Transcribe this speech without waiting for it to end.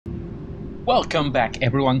Welcome back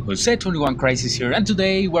everyone, Jose21 Crisis here, and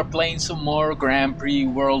today we're playing some more Grand Prix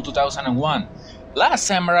World 2001. Last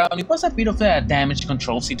time around it was a bit of a damage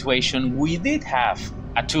control situation. We did have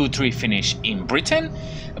a 2-3 finish in Britain,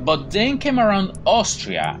 but then came around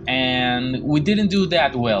Austria and we didn't do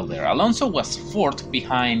that well there. Alonso was 4th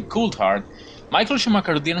behind Coulthard. Michael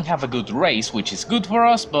Schumacher didn't have a good race, which is good for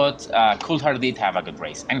us, but Coulthard did have a good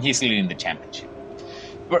race and he's leading the championship.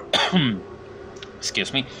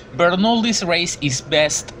 Excuse me, Bernoldi's race is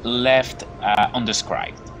best left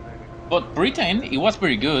undescribed. But Britain, it was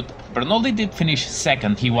very good. Bernoldi did finish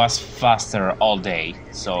 2nd, he was faster all day,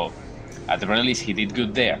 so at the very least he did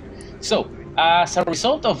good there. So, as a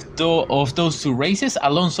result of those two races,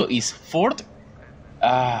 Alonso is 4th,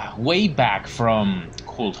 way back from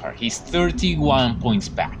Coulthard. He's 31 points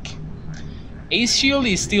back. Ace Shield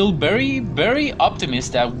is still very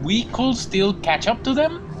optimistic that we could still catch up to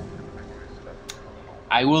them.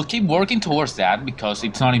 I will keep working towards that because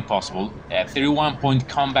it's not impossible. 31-point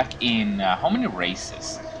comeback in how many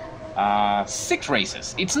races? 6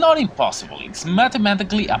 races. It's not impossible. It's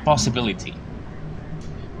mathematically a possibility.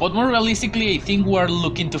 But more realistically, I think we're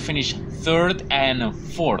looking to finish 3rd and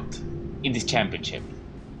 4th in this championship.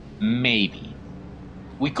 Maybe.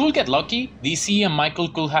 We could get lucky. DC and Michael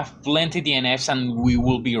could have plenty DNFs and we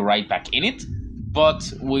will be right back in it. But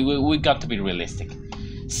we got to be realistic.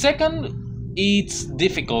 Second, it's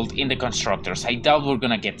difficult in the constructors. I doubt we're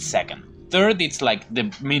gonna get 2nd. 3rd, it's like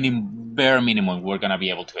the bare minimum we're gonna be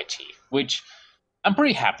able to achieve, which I'm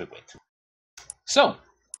pretty happy with. So,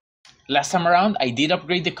 last time around, I did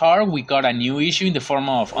upgrade the car. We got a new issue in the form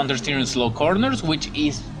of understeering slow corners, which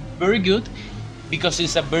is very good because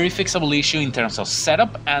it's a very fixable issue in terms of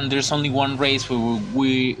setup, and there's only one race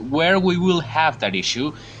where we will have that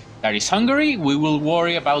issue. That is Hungary. We will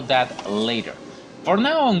worry about that later. For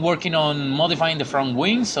now, I'm working on modifying the front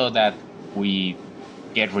wing so that we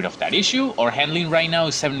get rid of that issue. Our handling right now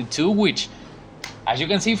is 72, which, as you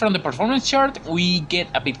can see from the performance chart, we get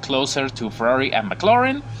a bit closer to Ferrari and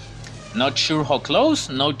McLaren. Not sure how close,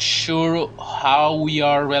 not sure how we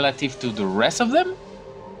are relative to the rest of them,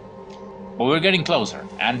 but we're getting closer.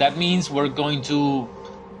 And that means we're going to,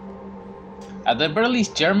 at the very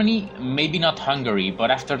least, Germany, maybe not Hungary,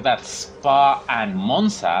 but after that Spa and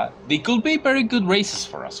Monza, they could be very good races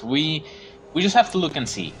for us. We just have to look and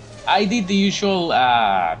see. I did the usual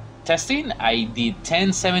testing. I did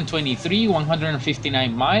 10, 7, 23,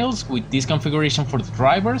 159 miles with this configuration for the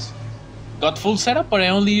drivers. Got full setup, but I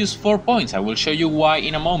only used 4 points. I will show you why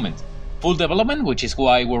in a moment. Full development, which is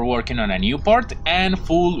why we're working on a new part, and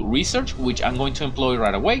full research, which I'm going to employ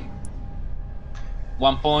right away.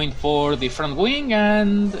 1 point for the front wing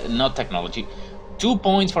and not technology. 2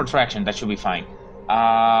 points for traction, that should be fine.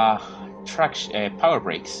 Power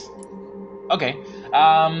brakes. Okay.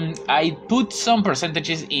 I put some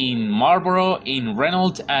percentages in Marlboro, in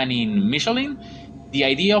Renault, and in Michelin. The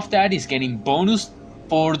idea of that is getting bonus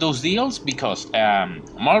for those deals because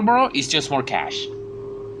Marlboro is just more cash.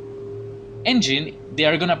 Engine, they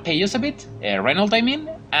are gonna pay us a bit, Renault I mean,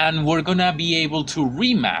 and we're gonna be able to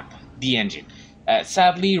remap the engine.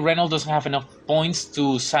 Sadly, Renault doesn't have enough points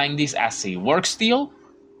to sign this as a works deal.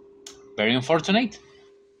 Very unfortunate.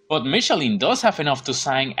 But Michelin does have enough to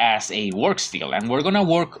sign as a works deal, and we're gonna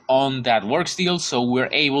work on that works deal so we're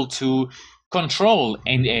able to control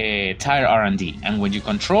tire R&D. And when you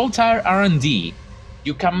control tire R&D,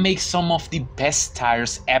 you can make some of the best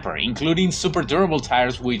tires ever, including super durable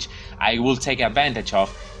tires, which I will take advantage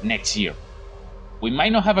of next year. We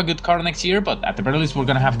might not have a good car next year, but at the very least we're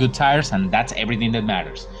gonna have good tires, and that's everything that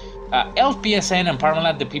matters. LPSN and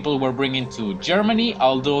Parmalat, the people we're bringing to Germany,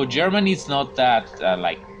 although Germany is not that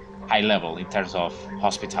like high level in terms of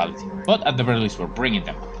hospitality, but at the very least we're bringing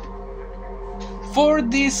them. For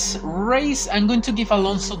this race, I'm going to give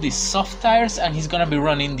Alonso the soft tires, and he's gonna be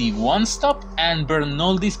running the 1-stop, and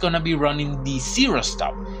Bernoldi is gonna be running the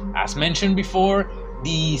 0-stop. As mentioned before,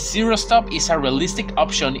 the 0-stop is a realistic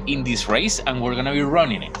option in this race, and we're gonna be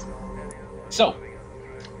running it. So,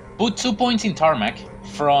 put 2 points in tarmac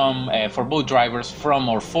from for both drivers from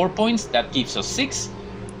our 4 points. That gives us 6.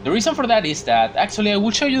 The reason for that is that, actually I will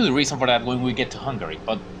show you the reason for that when we get to Hungary,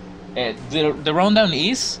 but the rundown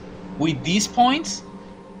is, with these points,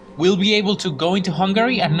 we'll be able to go into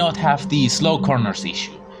Hungary and not have the slow corners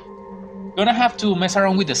issue. Gonna have to mess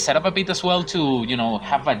around with the setup a bit as well to, you know,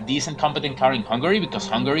 have a decent competent car in Hungary, because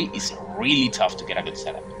Hungary is really tough to get a good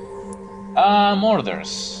setup.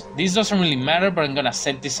 Orders. This doesn't really matter, but I'm gonna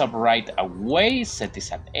set this up right away. Set this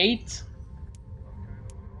at 8.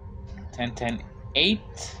 10, 10, 8.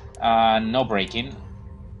 No braking.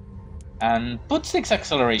 And put 6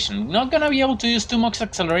 acceleration. Not gonna be able to use too much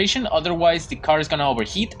acceleration, otherwise the car is gonna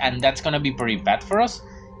overheat, and that's gonna be pretty bad for us.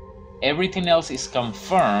 Everything else is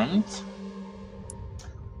confirmed.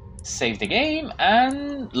 Save the game,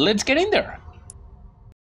 and let's get in there.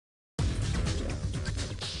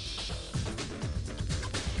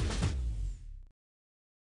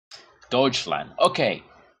 Deutschland. Okay.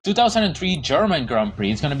 2003 German Grand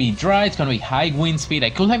Prix. It's gonna be dry, it's gonna be high wind speed. I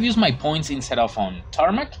could have used my points instead of on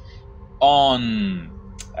tarmac, on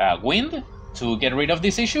wind, to get rid of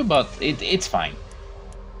this issue, but it's fine.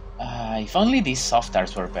 If only these soft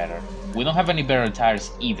tires were better. We don't have any better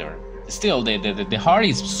tires either. Still, the hard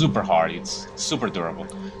is super hard, it's super durable.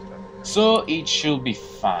 So it should be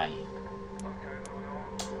fine.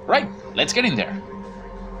 Right, let's get in there.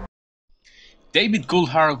 David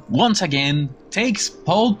Coulthard once again takes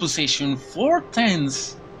pole position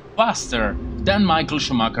 4/10 faster than Michael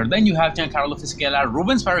Schumacher. Then you have Giancarlo Fisichella,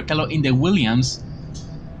 Rubens Barrichello in the Williams.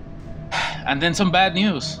 And then some bad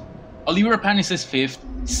news. Oliver Panis is 5th,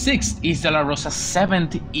 6th is De La Rosa,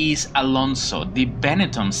 7th is Alonso. The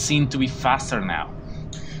Benetton seem to be faster now.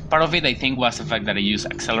 Part of it, I think, was the fact that I used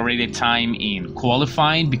accelerated time in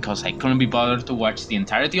qualifying because I couldn't be bothered to watch the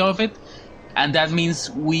entirety of it. And that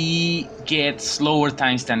means we get slower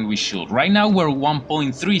times than we should. Right now we're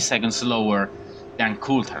 1.3 seconds slower than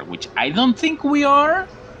Coulthard, which I don't think we are,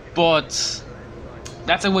 but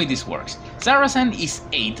that's the way this works. Saracen is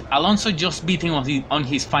 8th, Alonso just beating on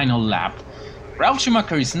his final lap. Ralf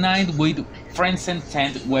Schumacher is 9th with Frentzen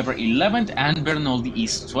 10th, Webber 11th, and Bernoldi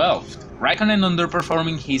is 12th. Raikkonen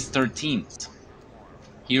underperforming, he's 13th.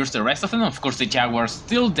 Here's the rest of them. Of course, the Jaguars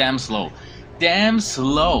still damn slow. Damn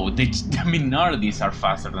slow. The minorities are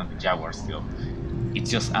faster than the Jaguars still.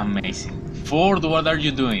 It's just amazing. Ford, what are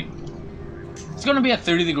you doing? It's gonna be a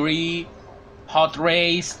 30-degree hot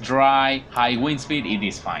race, dry, high wind speed. It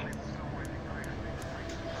is fine.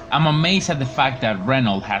 I'm amazed at the fact that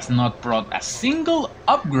Renault has not brought a single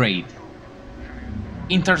upgrade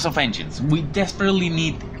in terms of engines. We desperately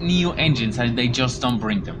need new engines and they just don't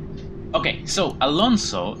bring them. Okay, so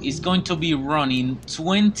Alonso is going to be running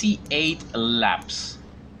 28 laps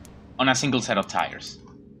on a single set of tires.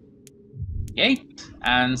 8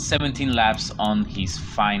 and 17 laps on his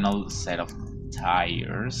final set of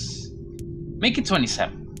tires. Make it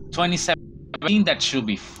 27. 27, that should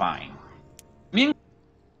be fine. Meanwhile,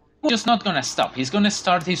 he's just not gonna stop. He's gonna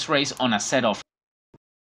start his race on a set of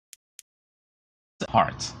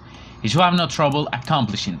parts. He should have no trouble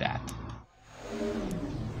accomplishing that.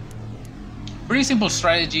 Pretty simple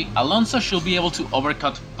strategy. Alonso should be able to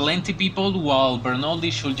overcut plenty people while Bernoldi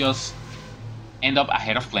should just end up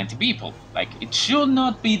ahead of plenty people. Like, it should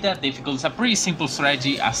not be that difficult. It's a pretty simple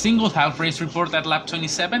strategy. A single half race report at lap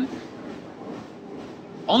 27.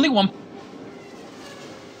 Only one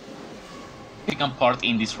significant part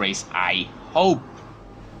in this race, I hope.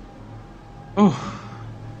 Ooh.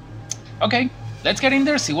 Okay, let's get in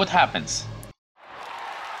there, see what happens.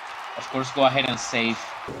 Of course, go ahead and save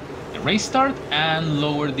the race start and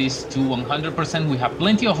lower this to 100%. We have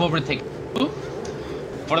plenty of overtake.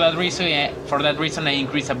 For that reason, I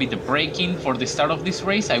increase a bit the braking for the start of this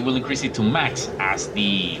race. I will increase it to max as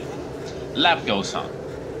the lap goes on.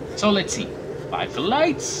 So let's see. 5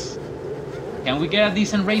 lights. Can we get a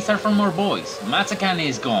decent racer from our boys? Mazzacane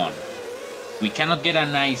is gone. We cannot get a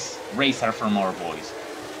nice racer from our boys.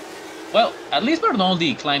 Well, at least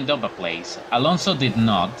Bernoldi climbed up a place. Alonso did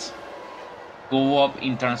not go up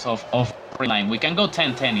in terms of line. We can go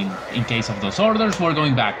 10-10 in case of those orders. We're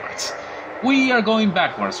going backwards. We are going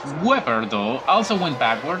backwards. Webber, though, also went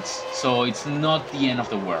backwards, so it's not the end of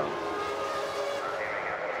the world.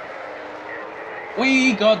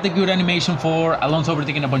 We got the good animation for Alonso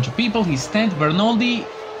overtaking a bunch of people. He's 10th. Bernoldi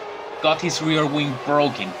got his rear wing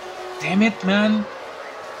broken. Damn it, man.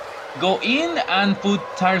 Go in and put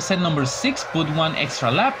tire set number 6, put 1 extra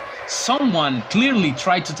lap. Someone clearly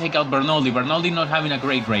tried to take out Bernoldi. Bernoldi not having a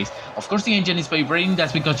great race. Of course the engine is vibrating,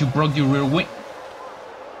 that's because you broke your rear wing.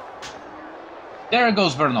 There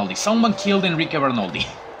goes Bernoldi. Someone killed Enrique Bernoldi.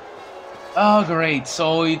 Oh great,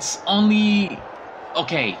 so it's only...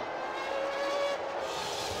 Okay.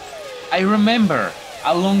 I remember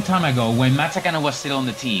a long time ago when Mazzacane was still on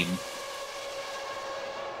the team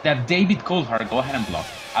that David Coulthard, go ahead and block,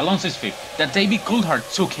 Alonso is 5th, that David Coulthard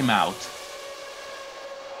took him out.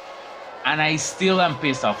 And I still am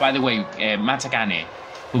pissed off. By the way, Mazzacane,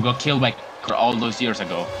 who got killed by all those years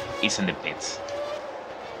ago, is in the pits.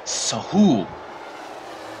 So who?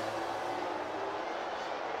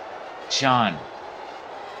 John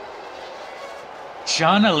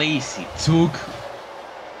Alesi took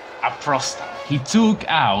a Prost. He took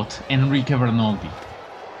out Enrique Bernoldi.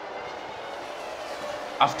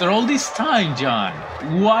 After all this time, John,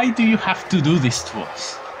 why do you have to do this to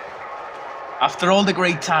us? After all the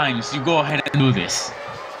great times, you go ahead and do this.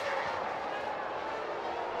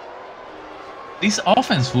 This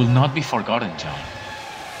offense will not be forgotten, John.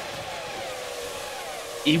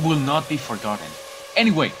 It will not be forgotten.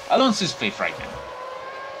 Anyway, Alonso is 5th right now.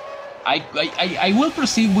 I will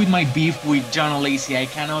proceed with my beef with John Alesi.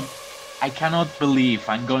 I cannot believe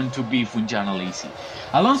I'm going to beef with John Alesi.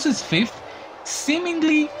 Alonso is 5th,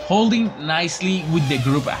 seemingly holding nicely with the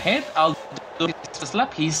group ahead. Although his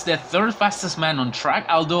lap, he's the 3rd fastest man on track,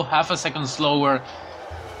 although half a second slower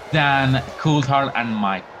than Coulthard and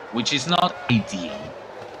Mike, which is not ideal.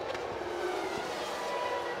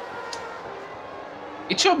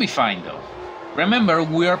 It should be fine though. Remember,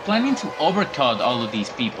 we are planning to overcut all of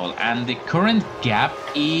these people, and the current gap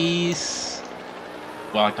is...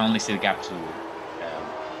 Well, I can only see the gap to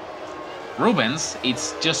Rubens.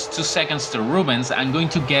 It's just 2 seconds to Rubens. I'm going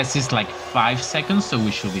to guess it's like 5 seconds, so we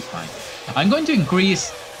should be fine. I'm going to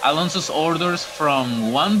increase Alonso's orders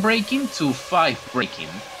from 1 braking to 5 braking,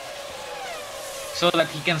 so that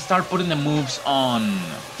he can start putting the moves on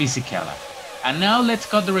Fisichella. And now let's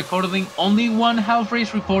cut the recording. Only 1 half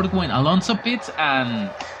race report when Alonso pits, and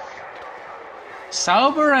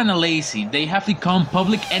Sauber and Alesi, they have become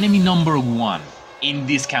public enemy number 1 in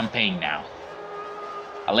this campaign now.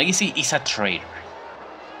 Alesi is a traitor.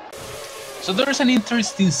 So there's an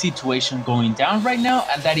interesting situation going down right now,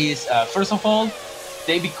 and that is, first of all,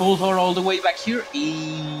 David Coulthard all the way back here.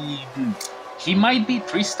 He might be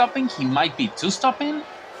 3-stopping, he might be 2-stopping.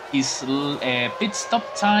 His pit stop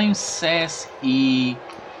time says he...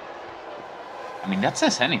 I mean, that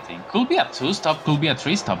says anything. Could be a 2-stop, could be a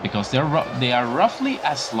 3-stop, because they are roughly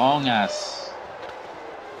as long as...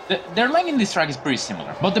 Their lane in this track is pretty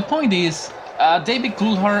similar. But the point is, David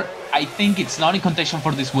Coulthard, I think it's not in contention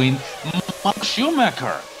for this win. Mark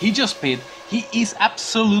Schumacher, he just pit. He is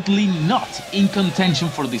absolutely not in contention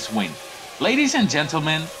for this win. Ladies and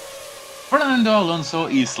gentlemen, Fernando Alonso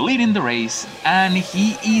is leading the race, and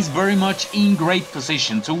he is very much in great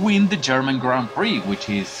position to win the German Grand Prix, which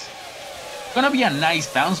is gonna be a nice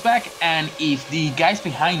bounce back. And if the guys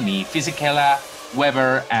behind me, Fisichella,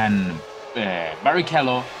 Weber, and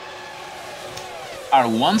Barrichello, are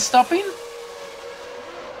 1-stopping,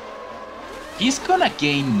 he's gonna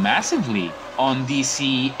gain massively on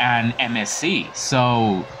DC and MSC.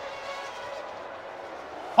 So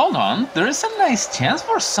hold on, there is a nice chance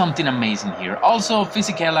for something amazing here. Also,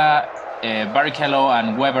 Fisichella, Barrichello,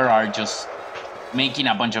 and Weber are just making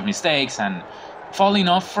a bunch of mistakes and falling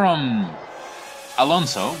off from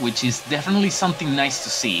Alonso, which is definitely something nice to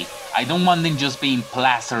see. I don't want them just being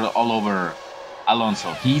plastered all over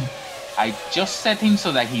Alonso. I just set him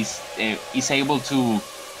so that he's able to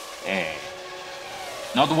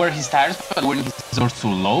not wear his tires, but wearing his doors too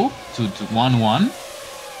low, to 1-1.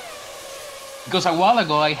 Because a while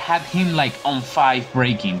ago I had him like on 5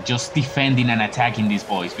 braking, just defending and attacking these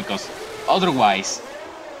boys, because otherwise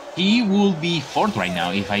he will be 4th right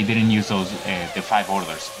now if I didn't use those the 5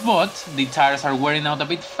 orders. But the tires are wearing out a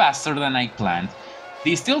bit faster than I planned.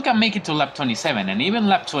 They still can make it to lap 27 and even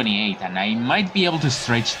lap 28, and I might be able to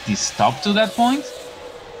stretch the stop to that point.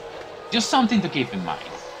 Just something to keep in mind,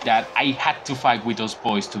 that I had to fight with those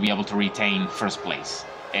boys to be able to retain first place,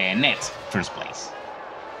 net first place.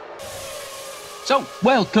 So,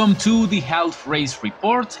 welcome to the half race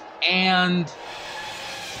report, and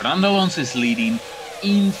Fernando Alonso is leading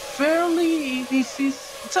in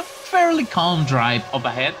it's a fairly calm drive up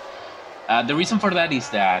ahead. The reason for that is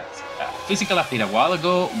that Fisichella pit a while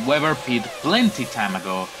ago, Weber pit plenty time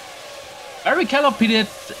ago, Barrichello pitted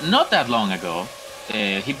not that long ago.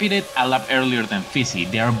 He pitted a lap earlier than Fisi.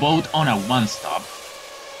 They are both on a 1-stop.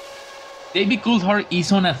 David Coulthard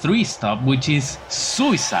is on a 3-stop, which is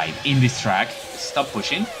suicide in this track. Stop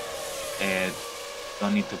pushing.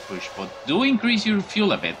 Don't need to push, but do increase your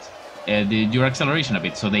fuel a bit, your acceleration a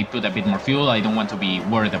bit, so they put a bit more fuel. I don't want to be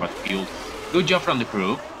worried about fuel. Good job from the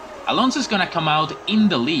crew. Alonso's gonna come out in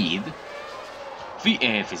the lead.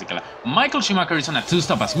 Fisichella. Michael Schumacher is on a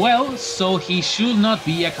 2-stop as well, so he should not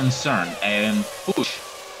be a concern. Push,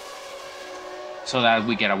 so that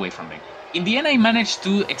we get away from them. In the end, I managed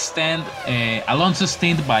to extend Alonso's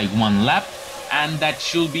stint by 1 lap, and that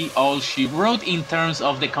should be all she wrote in terms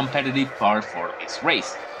of the competitive part for this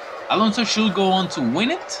race. Alonso should go on to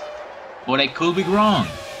win it, but I could be wrong,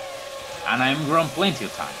 and I'm wrong plenty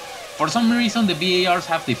of time. For some reason, the VARs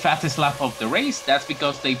have the fastest lap of the race. That's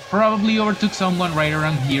because they probably overtook someone right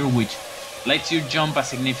around here, which lets you jump a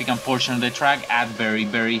significant portion of the track at very,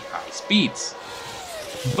 very high speeds.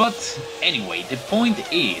 But anyway, the point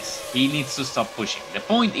is, he needs to stop pushing. The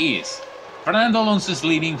point is, Fernando Alonso is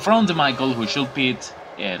leading from the Michael, who should pit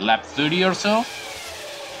lap 30 or so.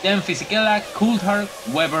 Then Fisichella, Coulthard,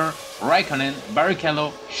 Webber, Raikkonen,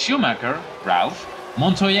 Barrichello, Schumacher, Ralph,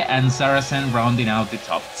 Montoya, and Saracen rounding out the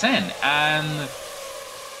top 10. And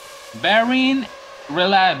barring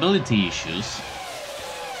reliability issues,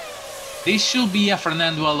 this should be a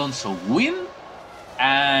Fernando Alonso win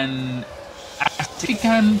and a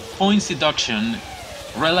significant points deduction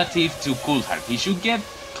relative to Coulthard. He should get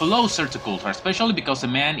closer to Coulthard, especially because the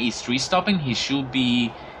man is 3-stopping. He should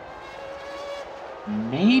be...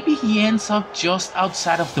 Maybe he ends up just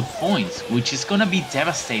outside of the points, which is gonna be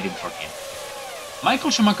devastating for him.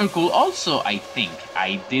 Michael Schumacher could also, I think.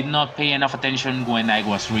 I did not pay enough attention when I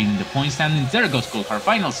was reading the point standings. There goes Coulthard,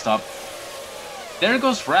 final stop. There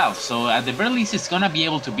goes Ralph, so at the very least it's gonna be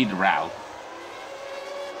able to beat Ralph.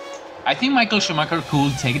 I think Michael Schumacher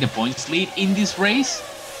could take the points lead in this race,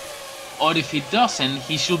 or if he doesn't,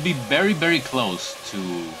 he should be very, very close to...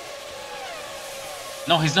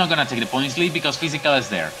 No, he's not gonna take the points lead because Fisichella is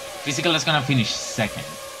there. Fisichella is gonna finish second.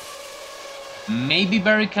 Maybe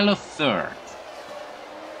Barrichello third.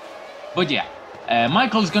 But yeah,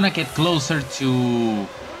 Michael's gonna get closer to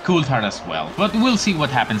Coulthard as well. But we'll see what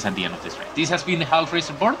happens at the end of this race. This has been the half race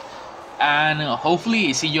report, and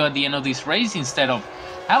hopefully see you at the end of this race instead of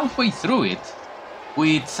halfway through it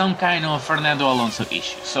with some kind of Fernando Alonso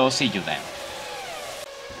issue. So see you then.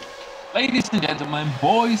 Ladies and gentlemen,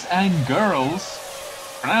 boys and girls,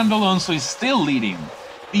 Fernando Alonso is still leading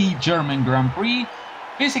the German Grand Prix.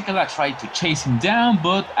 Fisichella tried to chase him down,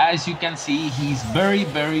 but as you can see, he's very,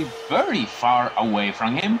 very, very far away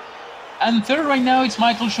from him. And third right now, it's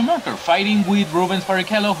Michael Schumacher fighting with Rubens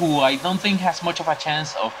Barrichello, who I don't think has much of a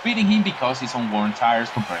chance of beating him because he's on worn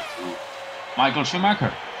tires compared to Michael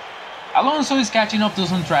Schumacher. Alonso is catching up to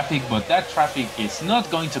some traffic, but that traffic is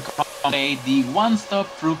not going to come today. The one-stop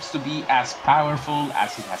proves to be as powerful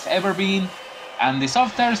as it has ever been, and the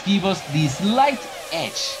soft tires give us the slight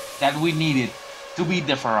edge that we needed to beat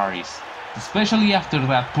the Ferraris. Especially after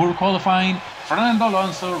that poor qualifying, Fernando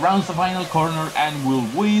Alonso rounds the final corner and will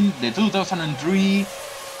win the 2003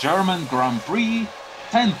 German Grand Prix,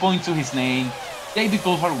 10 points to his name. David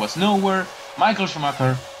Coulthard was nowhere, Michael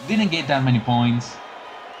Schumacher didn't get that many points.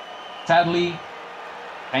 Sadly,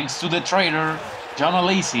 thanks to the traitor, John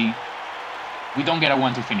Alesi, we don't get a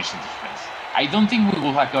 1-2 finish in this race. I don't think we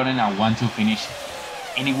would have gotten a 1-2 finish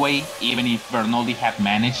anyway, even if Bernoldi had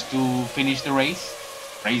managed to finish the race.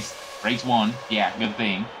 Race 1, yeah, good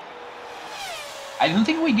thing. I don't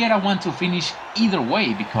think we get a 1-2 finish either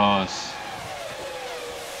way because...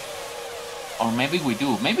 Or maybe we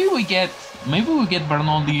do. Maybe we get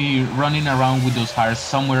Bernoldi running around with those tires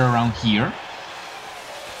somewhere around here,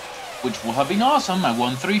 which would have been awesome, a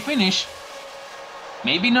 1-3 finish.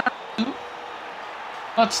 Maybe not 2,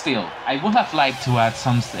 but still, I would have liked to add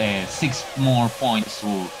some 6 more points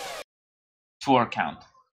to our count.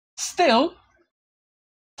 Still,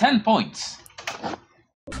 10 points.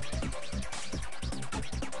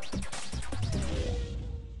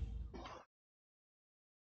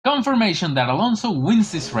 Confirmation that Alonso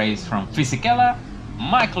wins this race from Fisichella,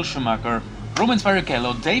 Michael Schumacher, Rubens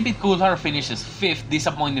Barrichello. David Coulthard finishes 5th,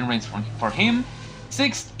 disappointing race for him.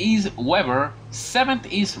 6th is Webber,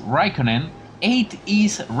 7th is Raikkonen, 8th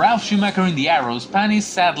is Ralf Schumacher in the arrows. Panis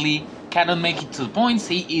sadly cannot make it to the points,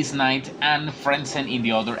 he is 9th, and Frentzen in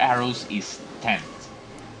the other arrows is 10th.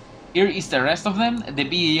 Here is the rest of them. The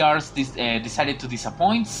BARs decided to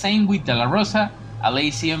disappoint, same with De La Rosa,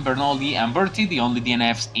 Alesi, Bernoldi, and Berti, the only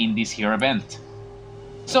DNFs in this here event.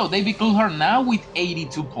 So David Coulthard now with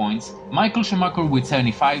 82 points, Michael Schumacher with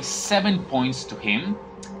 75, 7 points to him.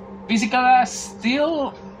 Fisichella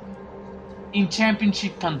still in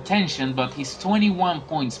championship contention, but he's 21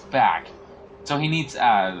 points back, so he needs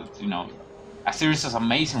a series of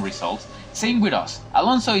amazing results. Same with us.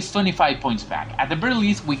 Alonso is 25 points back. At the very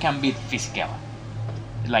least, we can beat Fisichella.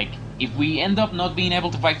 Like, if we end up not being able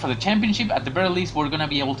to fight for the championship, at the very least, we're gonna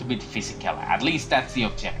be able to beat Fisichella. At least that's the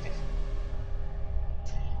objective.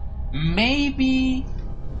 Maybe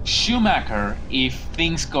Schumacher if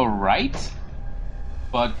things go right,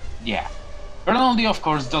 but yeah. Bernoldi, of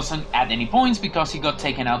course, doesn't add any points because he got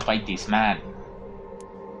taken out by this man.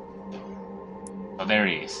 So there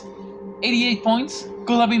he is. 88 points,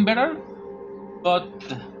 could have been better, but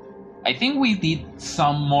I think we did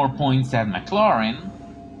some more points than McLaren.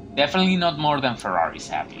 Definitely not more than Ferrari,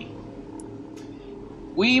 sadly.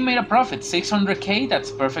 We made a profit, 600k,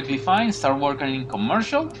 that's perfectly fine. Start working in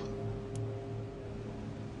commercial.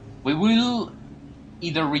 We will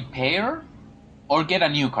either repair or get a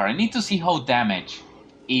new car. I need to see how damaged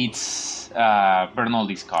it's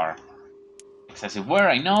Bernoldi's car. Excessive wear,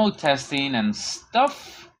 I know, testing and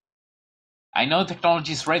stuff. I know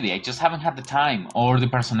technology is ready, I just haven't had the time or the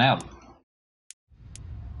personnel.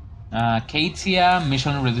 Katia,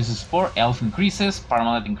 Michelin reduces sport, Elf increases,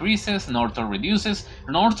 Parmalat increases, Nortel reduces.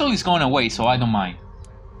 Nortel is going away, so I don't mind.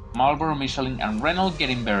 Marlboro, Michelin, and Renault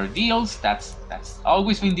getting better deals. That's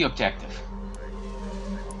always been the objective.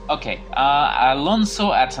 Okay,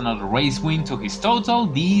 Alonso adds another race win to his total.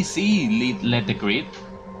 DC led the grid.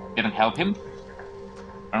 Didn't help him.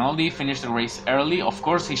 Bernoldi finished the race early. Of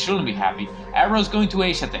course, he shouldn't be happy. Arrow's going to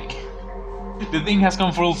Asia Tech. The thing has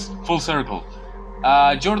come full circle.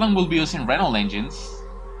 Jordan will be using Renault engines.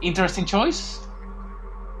 Interesting choice.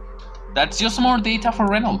 That's just more data for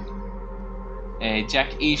Renault.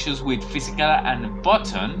 Jack issues with physical and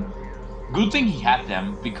Button. Good thing he had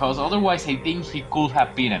them, because otherwise I think he could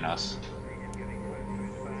have beaten us.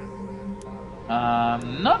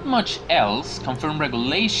 Not much else. Confirm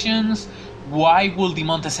regulations. Why will Di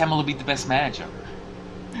Montezemolo be the best manager?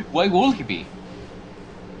 Why will he be?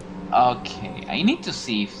 Okay, I need to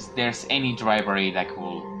see if there's any driver aid that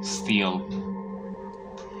will steal.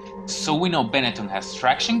 So we know Benetton has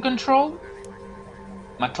traction control.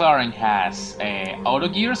 McLaren has auto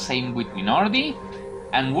gear, same with Minardi.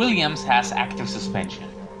 And Williams has active suspension.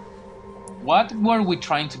 What were we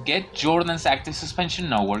trying to get? Jordan's active suspension?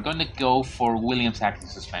 No, we're gonna go for Williams' active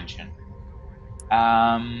suspension.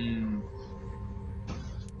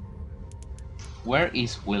 Where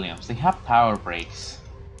is Williams? They have power brakes.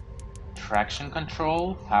 Traction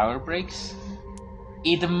control, power brakes.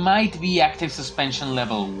 It might be active suspension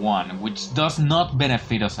level 1, which does not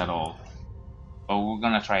benefit us at all. But we're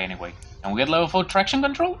gonna try anyway. Can we get level 4 traction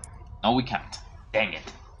control? No, we can't. Dang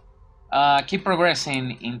it. Keep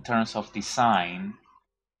progressing in terms of design.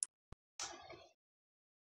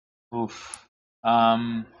 Oof.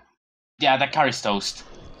 Yeah, that car is toast.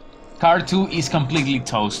 Car 2 is completely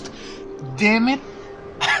toast. Damn it.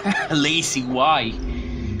 Lazy, why?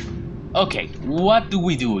 Okay, what do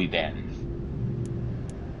we do then?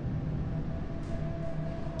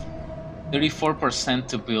 34%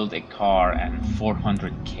 to build a car and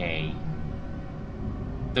 400k.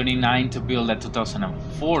 39 to build a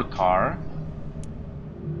 2004 car.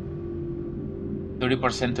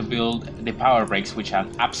 30% to build the power brakes, which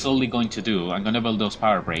I'm absolutely going to do. I'm gonna build those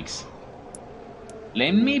power brakes.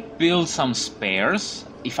 Let me build some spares.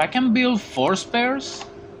 If I can build 4 spares.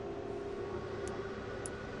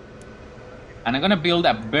 And I'm gonna build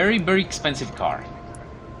a very, very expensive car.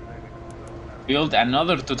 Build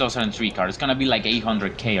another 2003 car. It's gonna be like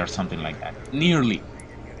 800k or something like that. Nearly.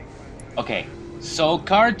 Okay, so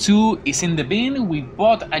car 2 is in the bin. We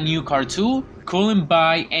bought a new car 2. Couldn't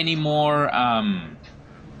buy any more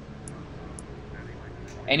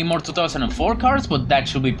 2004 cars, but that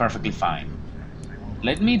should be perfectly fine.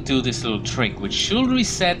 Let me do this little trick, which should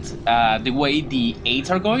reset the way the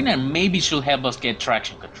 8s are going, and maybe should help us get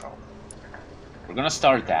traction control. We're gonna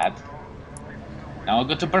start that. Now I'll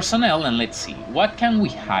go to personnel and let's see. What can we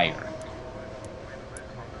hire?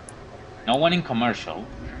 No one in commercial.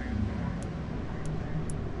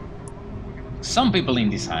 Some people in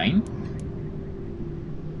design.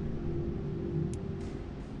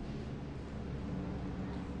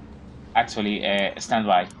 Actually, stand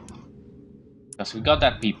by. Because we got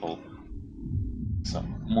that people. So,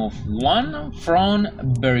 move 1 from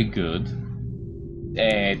very good.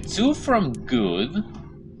 2 from good.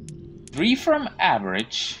 3 from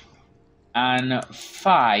average. And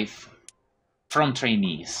 5 from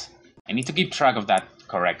trainees. I need to keep track of that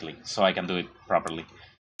correctly, so I can do it properly.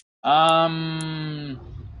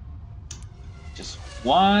 Just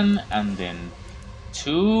 1, and then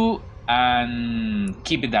 2, and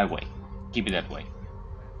keep it that way. Keep it that way.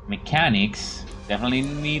 Mechanics, definitely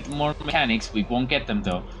need more mechanics. We won't get them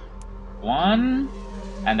though. 1,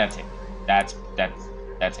 and that's it. That's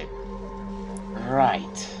it.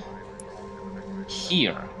 Right.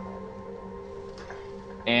 Here.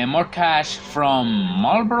 More cash from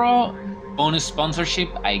Marlboro. Bonus sponsorship.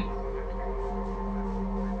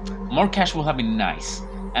 More cash will have been nice.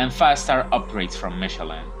 And 5-star upgrades from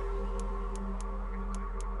Michelin.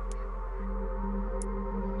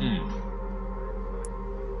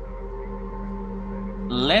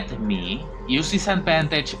 Let me use this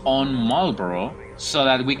advantage on Marlboro so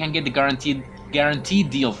that we can get the guaranteed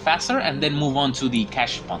deal faster and then move on to the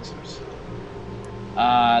cash sponsors.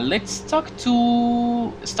 Let's stop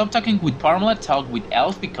talking with Parmalat, talk with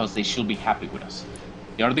Elf, because they should be happy with us.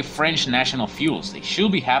 They are the French national fuels. They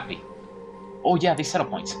should be happy. Oh yeah, they set up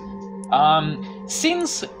points.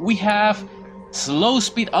 Since we have slow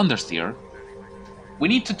speed understeer, we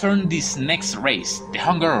need to turn this next race, the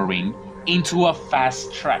Hungaroring, into a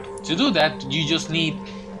fast track. To do that, you just need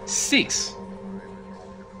 6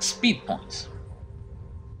 speed points.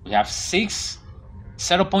 We have 6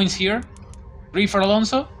 setup points here, 3 for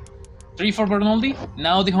Alonso, 3 for Bernoldi.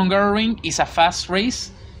 Now the Hungaroring is a fast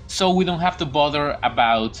race, so we don't have to bother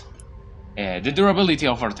about the durability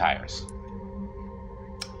of our tires.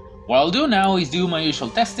 What I'll do now is do my usual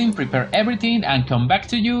testing, prepare everything, and come back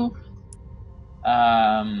to you.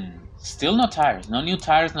 Still no tires, no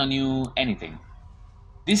new anything.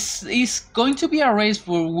 This is going to be a race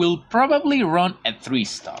where we'll probably run a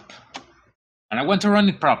 3-stop. And I want to run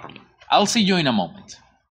it properly. I'll see you in a moment.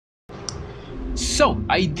 So,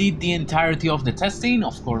 I did the entirety of the testing,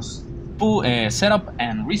 of course, full setup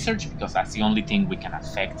and research, because that's the only thing we can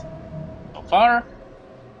affect so far.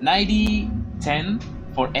 90-10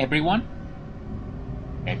 for everyone,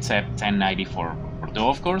 except 1090 for Bordeaux,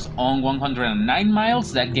 of course, on 109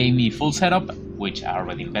 miles. That gave me full setup, which I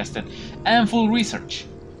already invested, and full research.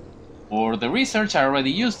 For the research, I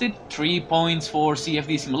already used it. 3 points for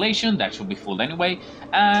CFD simulation, that should be full anyway,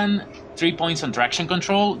 and 3 points on traction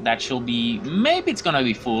control, that should be, maybe it's gonna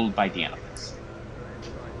be full by the end of this.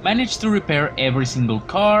 Managed to repair every single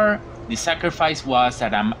car. The sacrifice was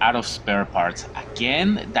that I'm out of spare parts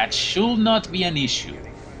again. That should not be an issue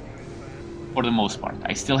for the most part.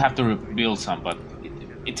 I still have to rebuild some, but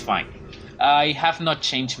it's fine. I have not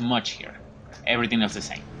changed much here. Everything is the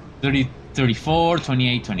same. 30, 34,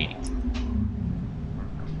 28, 28.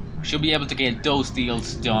 Should be able to get those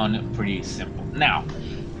deals done pretty simple. Now,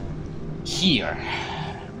 here,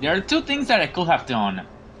 there are 2 things that I could have done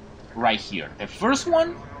right here. The first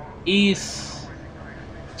one is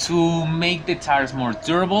to make the tires more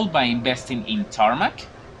durable by investing in tarmac,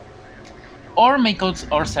 or make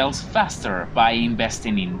ourselves faster by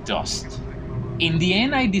investing in dust. In the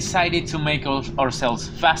end, I decided to make ourselves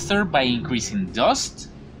faster by increasing dust.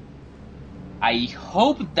 I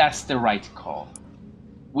hope that's the right call.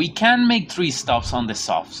 We can make 3 stops on the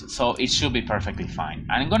softs, so it should be perfectly fine.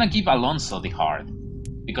 I'm gonna give Alonso the hard,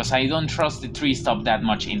 because I don't trust the 3-stop that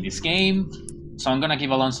much in this game, so I'm gonna give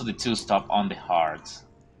Alonso the 2-stop on the hards.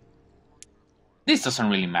 This doesn't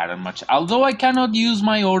really matter much, although I cannot use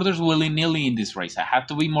my orders willy-nilly in this race. I have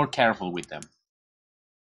to be more careful with them.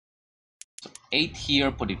 So 8 here,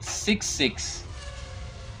 put it 6-6.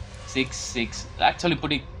 6-6, actually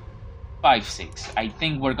put it 5-6. I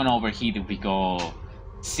think we're gonna overheat if we go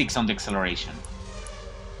 6 on the acceleration.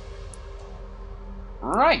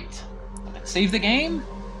 Right, let's save the game.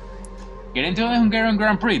 Get into the Hungarian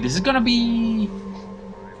Grand Prix. This is gonna be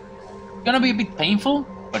a bit painful,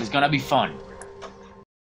 but it's gonna be fun.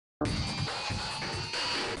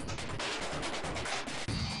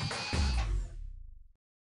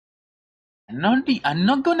 I'm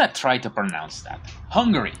not gonna try to pronounce that.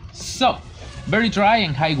 Hungary. So, very dry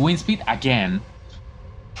and high wind speed again.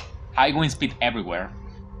 High wind speed everywhere.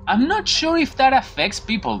 I'm not sure if that affects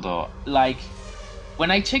people though. Like,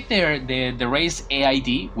 when I check the race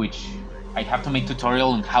AID, which I have to make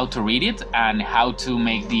tutorial on how to read it and how to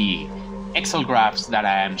make the Excel graphs that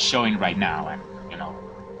I am showing right now, and you know,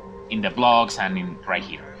 in the blogs and in right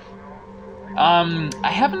here.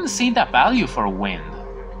 I haven't seen that value for wind.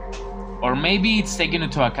 Or maybe it's taken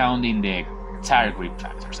into account in the tire grip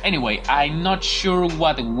factors. Anyway, I'm not sure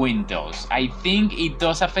what wind does. I think it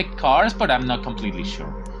does affect cars, but I'm not completely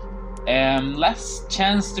sure. Last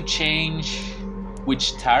chance to change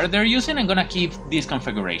which tire they're using. I'm gonna keep this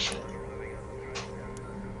configuration.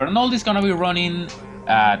 Bernoldi is gonna be running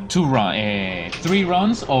 3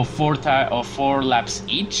 runs of 4 laps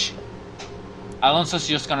each. Alonso's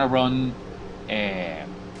just gonna run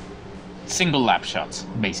single lap shots,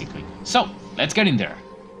 basically. So, let's get in there.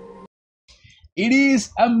 It is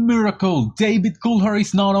a miracle. David Coulthard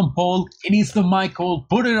is not on pole. It is the Michael.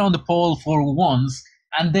 Put it on the pole for once.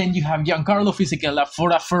 And then you have Giancarlo Fisichella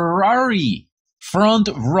for a Ferrari front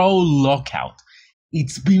row lockout.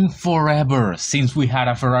 It's been forever since we had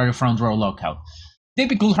a Ferrari front row lockout.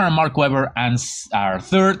 David Coulthard and Mark Webber are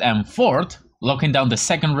 3rd and 4th, locking down the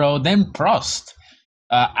 2nd row. Then Prost,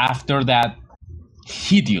 after that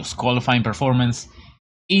hideous qualifying performance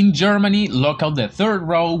in Germany, lock out the 3rd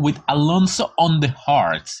row with Alonso on the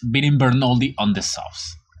hards, beating Bernoldi on the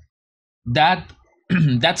softs. That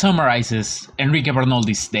summarizes Enrique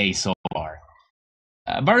Bernoldi's day so far.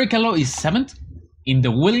 Barrichello is 7th. In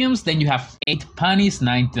the Williams, then you have 8th Panis,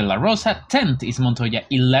 9th De La Rosa, 10th is Montoya,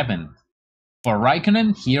 11th. For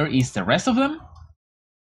Raikkonen, here is the rest of them.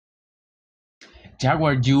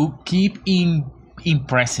 Jaguar, you keep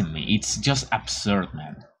impressing me. It's just absurd,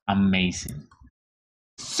 man. Amazing.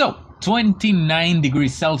 So, 29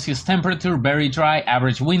 degrees Celsius temperature, very dry,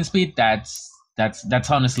 average wind speed, that's That's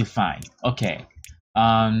honestly fine. Okay.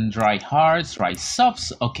 Dry hards, dry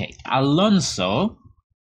softs. Okay. Alonso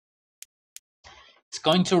is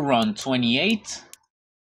going to run 28,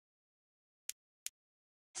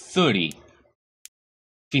 30,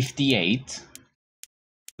 58,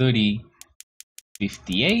 30,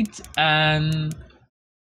 58, and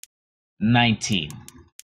 19.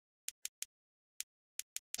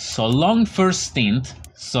 So long first stint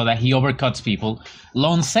so that he overcuts people.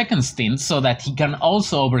 Long second stint so that he can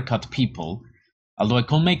also overcut people. Although I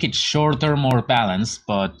could make it shorter, more balanced,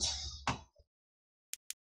 but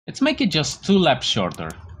let's make it just 2 laps shorter.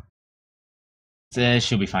 It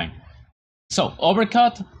should be fine. So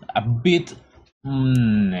overcut, a bit.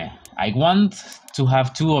 I want to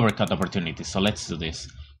have 2 overcut opportunities, so let's do this.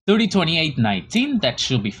 30, 28, 19, that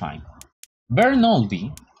should be fine.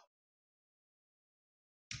 Bernoldi,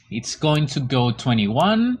 it's going to go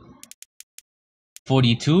 21,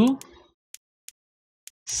 42,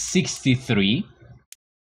 63,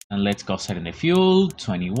 and let's go set in the fuel,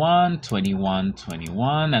 21, 21,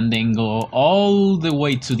 21, and then go all the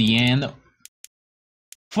way to the end.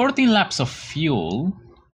 14 laps of fuel.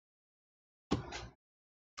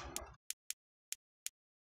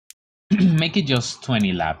 Make it just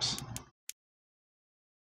 20 laps.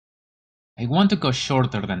 I want to go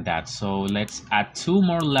shorter than that, so let's add 2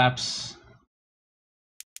 more laps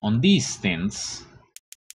on these stints.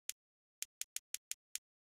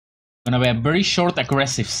 Gonna be a very short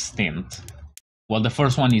aggressive stint, while the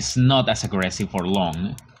first one is not as aggressive or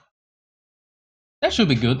long. That should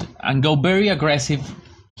be good, and go very aggressive.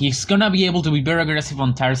 He's gonna be able to be very aggressive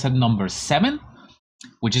on tire set number 7,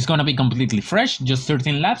 which is gonna be completely fresh, just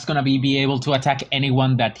 13 laps, gonna be able to attack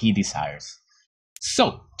anyone that he desires.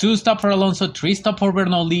 So, 2 stop for Alonso, 3 stop for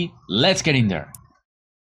Bernoldi. Let's get in there.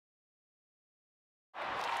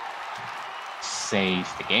 Save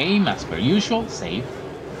the game as per usual. Save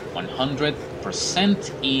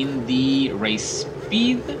 100% in the race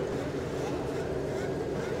speed.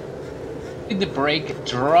 Hit the brake,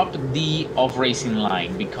 drop the off racing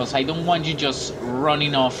line because I don't want you just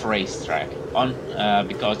running off racetrack.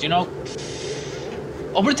 Because you know,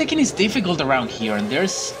 overtaking is difficult around here, and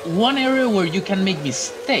there's one area where you can make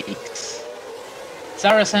mistakes.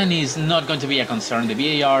 Saracen is not going to be a concern. The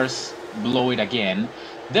VARs blow it again.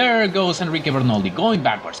 There goes Enrique Bernoldi going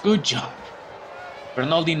backwards. Good job.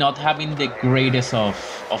 Bernoldi not having the greatest of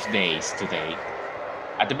days today.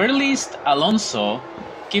 At the very least, Alonso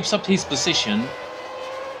keeps up his position.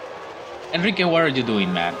 Enrique, what are you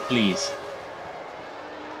doing, man? Please.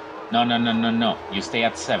 No. You stay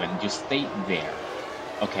at 7. You stay there.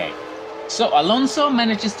 Okay. So Alonso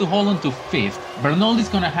manages to hold on to 5th. Bernoldi's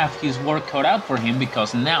gonna have his work cut out for him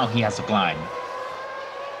because now he has to climb.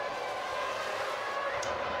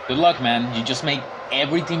 Good luck, man. You just make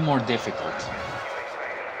everything more difficult.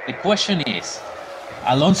 The question is,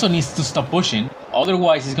 Alonso needs to stop pushing,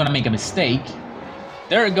 otherwise he's gonna make a mistake.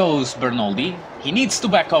 There goes Bernoldi. He needs to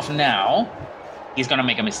back off now. He's gonna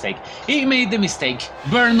make a mistake. He made the mistake.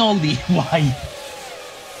 Bernoldi, why?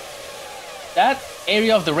 That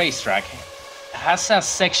area of the racetrack has a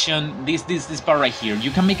section, this part right here.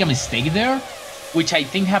 You can make a mistake there, which I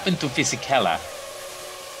think happened to Fisichella.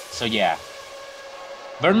 So yeah.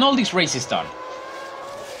 Bernoldi's race is done.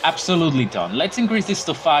 Absolutely done. Let's increase this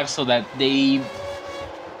to 5 so that they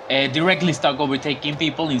directly start overtaking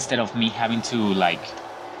people instead of me having to like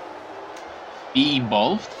be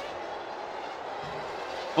involved.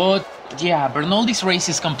 But yeah, Bernoldi's race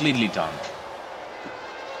is completely done.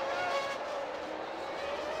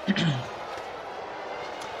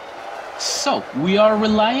 So we are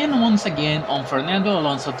relying once again on Fernando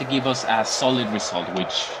Alonso to give us a solid result,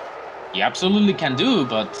 which he absolutely can do,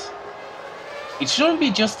 but it shouldn't be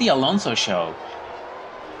just the Alonso show.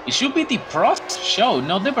 It should be the Prost show,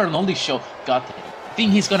 not the Bernoldi show. God, I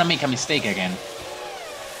think he's gonna make a mistake again.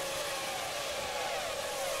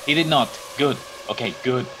 He did not. Good. Okay,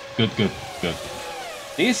 good.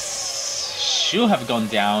 This should have gone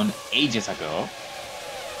down ages ago.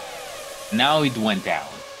 Now it went down.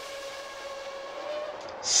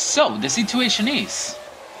 So, the situation is,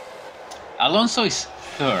 Alonso is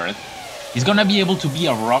 3rd. He's gonna be able to be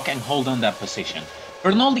a rock and hold on that position.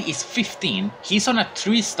 Bernoldi is 15. He's on a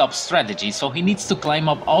 3-stop strategy, so he needs to climb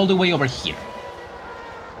up all the way over here.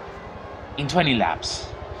 In 20 laps.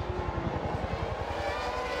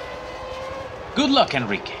 Good luck,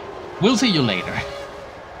 Enrique. We'll see you later.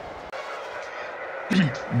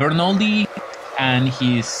 Bernoldi and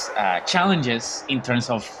his challenges in terms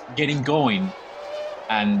of getting going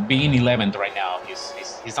and being 11th right now, he's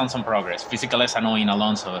done some progress. Physical is annoying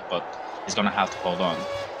Alonso, but he's gonna have to hold on.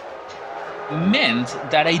 meant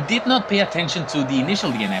that I did not pay attention to the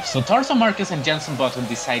initial DNF. So Tarso Marquez and Jenson Button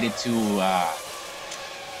decided to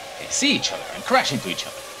see each other and crash into each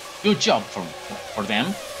other. Good job for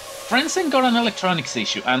them. Frentzen got an electronics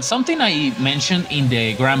issue, and something I mentioned in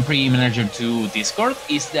the Grand Prix Manager 2 Discord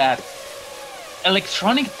is that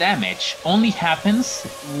electronic damage only happens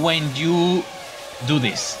when you do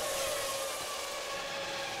this.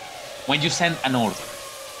 When you send an order.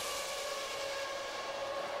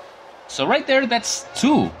 So right there, that's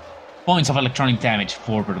 2 points of electronic damage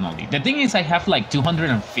for Bernoldi. The thing is, I have like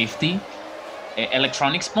 250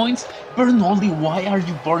 electronics points. Bernoldi, why are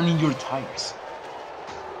you burning your tires?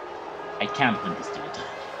 I can't win this dude.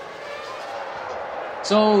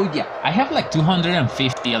 So yeah, I have like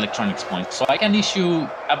 250 electronics points, so I can issue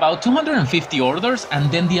about 250 orders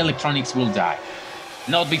and then the electronics will die.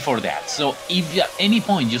 Not before that. So if at any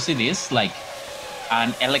point you see this, like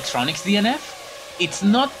an electronics DNF, it's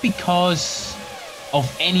not because of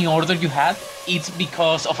any order you had, it's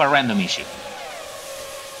because of a random issue.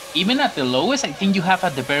 Even at the lowest, I think you have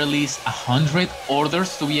at the very least 100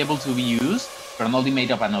 orders to be able to be used. Bernoldi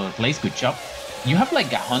made up another place, good job. You have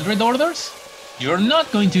like 100 orders? You're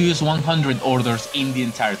not going to use 100 orders in the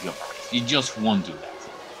entirety of the race. You just won't do that.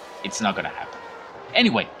 It's not gonna happen.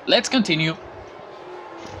 Anyway, let's continue.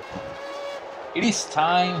 It is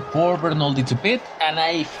time for Bernoldi to pit, and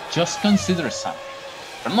I've just considered something.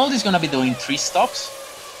 Bernoldi's gonna be doing 3 stops,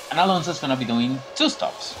 and Alonso's gonna be doing 2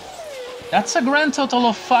 stops. That's a grand total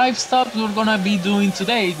of 5 stops we're gonna be doing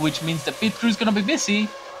today, which means the pit crew is gonna be busy,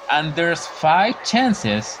 and there's 5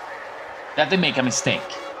 chances that they make a mistake.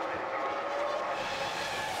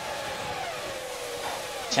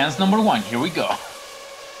 Chance number 1, here we go.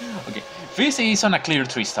 Okay, Fizz is on a clear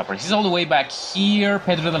 3-stopper. He's all the way back here.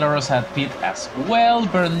 Pedro de la Rosa at pit as well.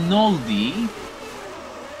 Bernoldi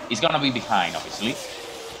is gonna be behind, obviously.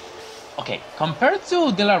 Okay, compared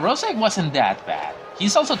to de la Rosa, it wasn't that bad.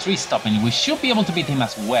 He's also 3-stopping. We should be able to beat him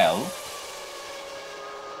as well.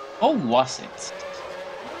 Or was it?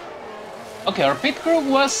 Okay, our pit crew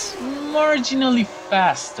was marginally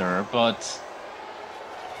faster, but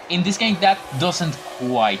in this game that doesn't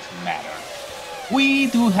quite matter. We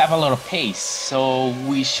do have a lot of pace, so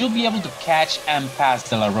we should be able to catch and pass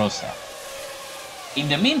De La Rosa. In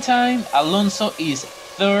the meantime, Alonso is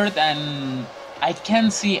 3rd, and I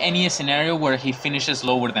can't see any scenario where he finishes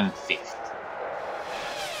lower than 5th.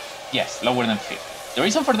 Yes, lower than 5th. The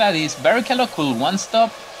reason for that is Barrichello could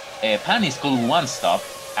 1-stop, Panis could 1-stop,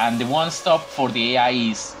 and the 1-stop for the AI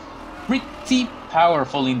is pretty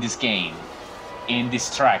powerful in this game. In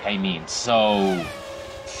this track, I mean, so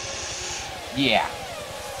yeah,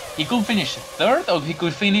 he could finish 3rd or he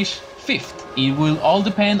could finish 5th. It will all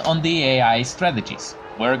depend on the AI strategies.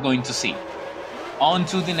 We're going to see. On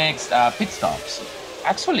to the next pit stops.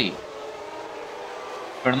 Actually,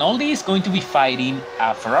 Bernoldi is going to be fighting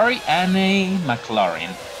a Ferrari and a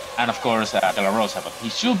McLaren, and of course De La Rosa, but he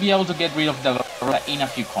should be able to get rid of De La Rosa in a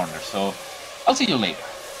few corners, so I'll see you later.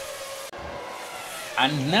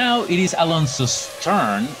 And now it is Alonso's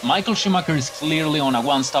turn. Michael Schumacher is clearly on a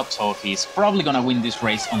 1-stop, so he's probably gonna win this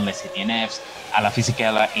race unless he DNFs a la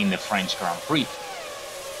Fisichella in the French Grand Prix.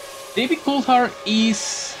 David Coulthard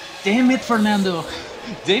is... Damn it, Fernando!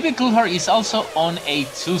 David Coulthard is also on a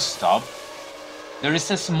 2-stop. There is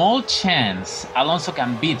a small chance Alonso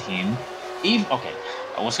can beat him if... Okay,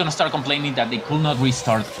 I was gonna start complaining that they could not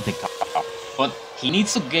restart the car, but he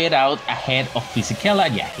needs to get out ahead of Fisichella.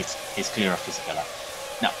 Yeah, he's clear of Fisichella.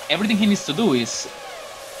 Now, everything he needs to do is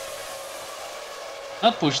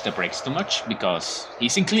not push the brakes too much, because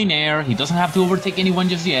he's in clean air, he doesn't have to overtake anyone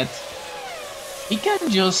just yet. He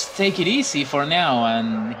can just take it easy for now,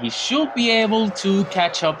 and he should be able to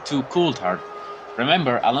catch up to Coulthard.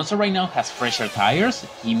 Remember, Alonso right now has fresher tires,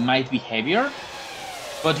 he might be heavier,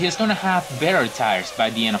 but he's gonna have better tires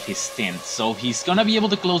by the end of his stint, so he's gonna be able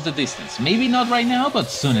to close the distance. Maybe not right now,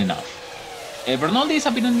 but soon enough. Bernoldi is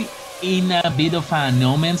a bit in a bit of a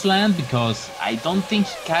no man's land, because I don't think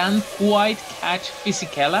he can quite catch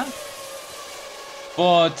Fisichella,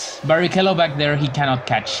 but Barrichello back there, he cannot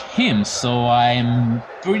catch him, so I'm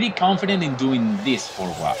pretty confident in doing this for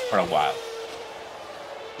a while.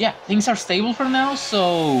 Yeah, things are stable for now,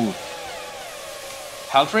 so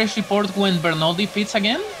half race report when Bernoldi pits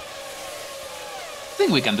again? I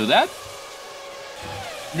think we can do that.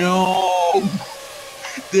 No!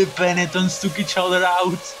 The Benettons took each other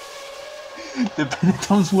out. The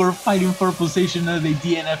Benettons were fighting for position and they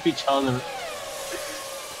DNF each other.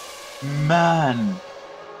 Man,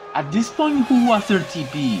 at this point, who was their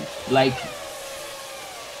TP? Like,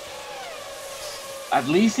 at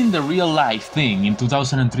least in the real life thing, in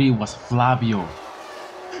 2003 was Flavio.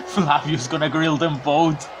 Flavio's gonna grill them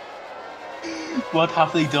both. What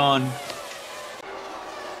have they done?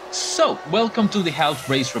 So, welcome to the half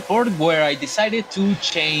race report, where I decided to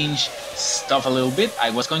change stuff a little bit. I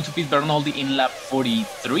was going to pit Bernoldi in lap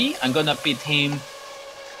 43. I'm gonna pit him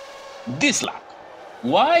this lap.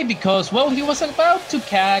 Why? Because, well, he was about to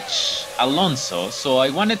catch Alonso, so I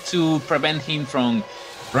wanted to prevent him from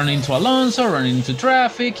running into Alonso, running into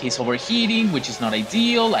traffic. He's overheating, which is not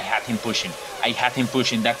ideal. I had him pushing.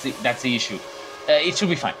 That's the issue. It should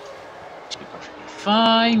be fine. It should be perfectly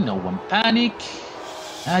fine. No one panic.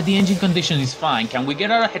 The engine condition is fine. Can we get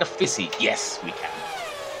out ahead of Fizzy? Yes, we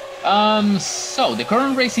can. So the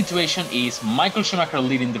current race situation is Michael Schumacher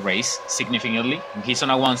leading the race significantly. He's on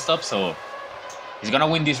a one-stop, so he's gonna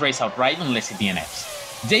win this race outright unless he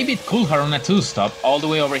DNFs. David Coulthard on a two-stop all the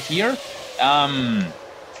way over here.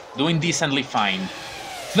 Doing decently fine.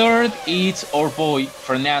 Third, it's our boy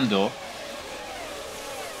Fernando.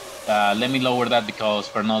 Let me lower that because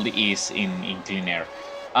Bernoldi is in clean air.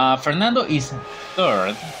 Fernando is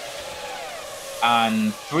third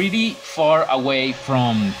and pretty far away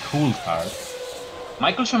from Coulthard.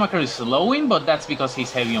 Michael Schumacher is slowing, but that's because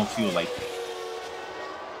he's heavy on fuel, I think.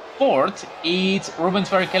 Fourth, it's Rubens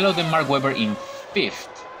Barrichello, then Mark Webber in fifth.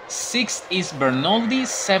 Sixth is Bernoldi,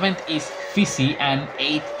 seventh is Fizzy, and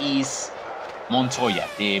eighth is Montoya.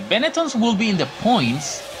 The Benettons will be in the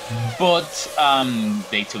points, but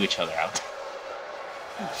they took each other out.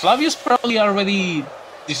 Flavio's probably already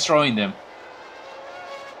destroying them.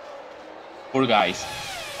 Poor guys.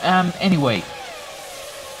 Anyway,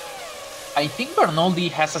 I think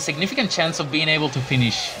Bernoldi has a significant chance of being able to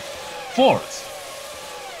finish fourth.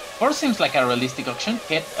 Fourth seems like a realistic option.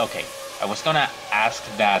 Okay, I was gonna ask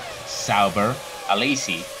that Sauber, a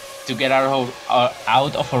lazy, to get out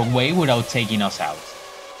of our way without taking us out.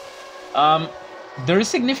 There is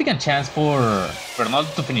significant chance for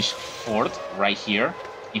Bernoldi to finish fourth right here,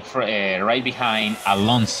 right behind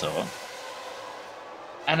Alonso.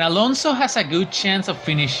 And Alonso has a good chance of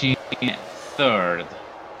finishing third.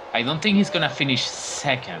 I don't think he's gonna finish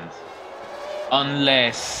second,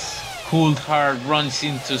 unless Coulthard runs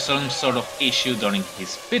into some sort of issue during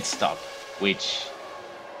his pit stop, which,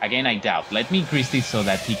 again, I doubt. Let me increase this so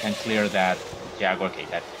that he can clear that Jaguar. Okay,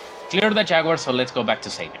 clear the Jaguar, so let's go back to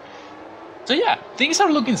Sagan. So yeah, things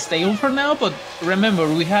are looking stable for now, but remember,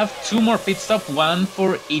 we have 2 more pit stops, 1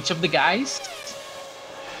 for each of the guys,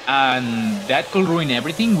 and that could ruin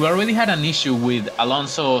everything. We already had an issue with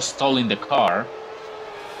Alonso stalling the car.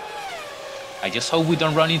 I just hope we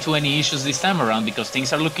don't run into any issues this time around, because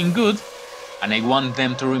things are looking good, and I want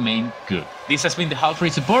them to remain good. This has been the Half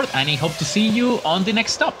Race Report, and I hope to see you on the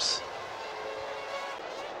next stops.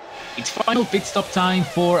 It's final pit stop time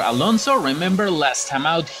for Alonso. Remember, last time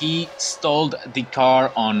out he stalled the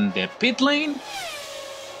car on the pit lane,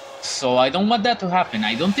 so I don't want that to happen.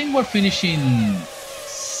 I don't think we're finishing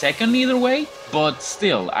second either way, but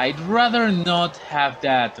still, I'd rather not have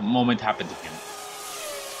that moment happen to him.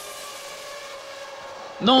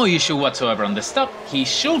 No issue whatsoever on the stop. He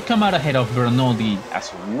should come out ahead of Bernoldi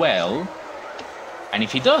as well. And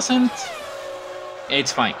if he doesn't,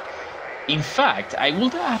 it's fine. In fact, I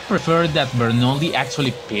would have preferred that Bernoldi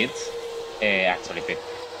actually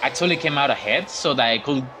came out ahead so that I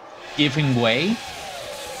could give him way.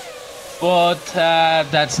 But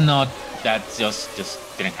that just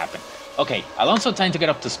didn't happen. Okay, Alonso time to get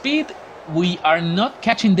up to speed. We are not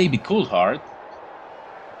catching David Coulthard.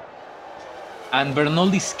 And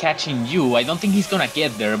Bernoldi's catching you. I don't think he's gonna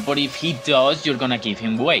get there, but if he does, you're gonna give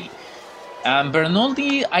him way.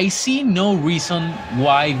 Bernoldi, I see no reason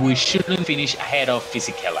why we shouldn't finish ahead of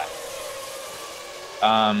Fisichella.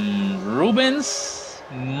 Rubens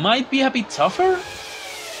might be a bit tougher,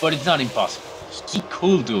 but it's not impossible. He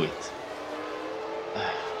could do it.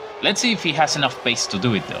 Let's see if he has enough pace to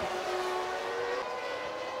do it though.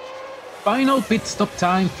 Final pit stop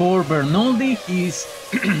time for Bernoldi. He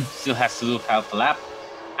still has to do half a lap,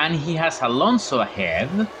 and he has Alonso ahead.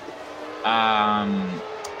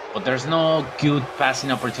 But there's no good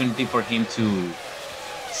passing opportunity for him to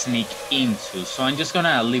sneak into, so I'm just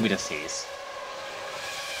gonna leave it as is.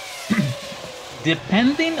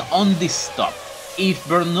 Depending on this stop, if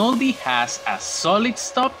Bernoldi has a solid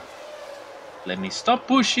stop, let me stop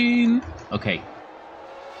pushing. Okay.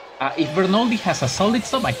 If Bernoldi has a solid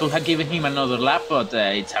stop, I could have given him another lap, but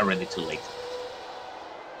it's already too late.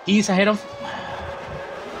 He's ahead of...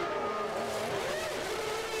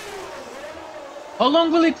 How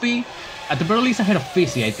long will it be? At the very least ahead of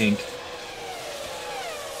Fizzy, I think.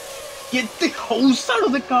 Get the hose out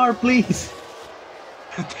of the car, please!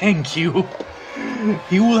 Thank you!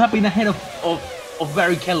 He will have been ahead of of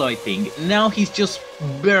Barrichello, I think. Now he's just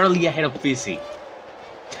barely ahead of Fizzy.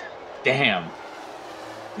 Damn.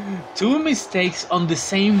 2 mistakes on the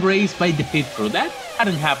same race by the pit crew. That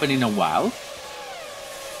hadn't happened in a while.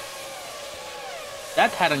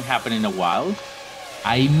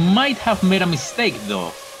 I might have made a mistake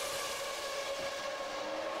though.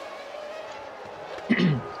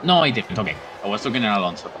 No, I didn't. Okay, I was looking at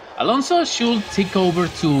Alonso. Alonso should take over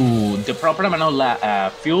to the proper amount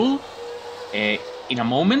of fuel in a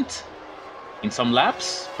moment, in some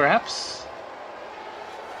laps, perhaps.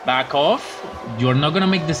 Back off. You're not gonna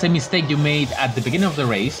make the same mistake you made at the beginning of the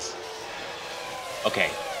race. Okay,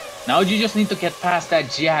 now you just need to get past that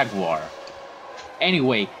Jaguar.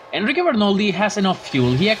 Anyway, Enrique Bernoldi has enough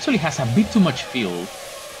fuel. He actually has a bit too much fuel.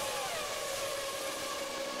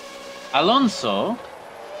 Alonso,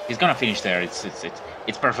 he's gonna finish there.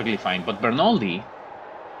 It's perfectly fine. But Bernoldi,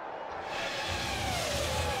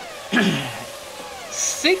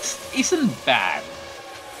 6th isn't bad.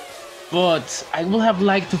 But I will have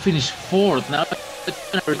liked to finish 4th. Now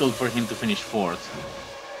it's difficult for him to finish 4th.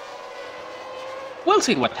 We'll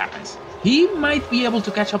see what happens. He might be able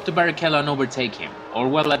to catch up to Barrichello and overtake him. Or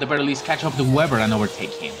well, at the very least, catch up to Webber and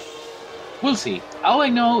overtake him. We'll see. All I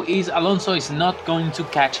know is Alonso is not going to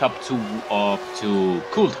catch up to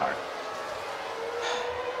Coulthard.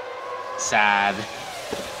 Sad.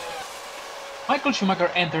 Michael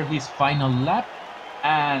Schumacher entered his final lap,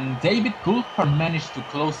 and David Coulthard managed to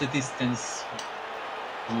close the distance.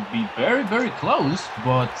 To be very, very close,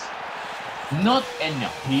 but not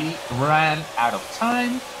enough. He ran out of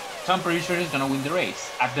time. So I'm pretty sure he's gonna win the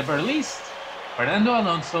race. At the very least, Fernando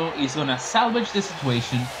Alonso is gonna salvage the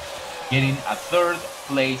situation, getting a 3rd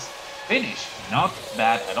place finish. Not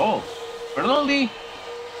bad at all. Bernoldi,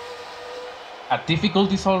 a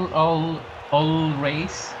difficulties all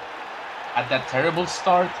race, at that terrible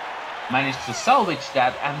start, managed to salvage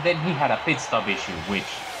that, and then he had a pit stop issue, which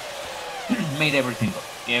made everything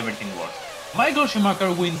worse. Michael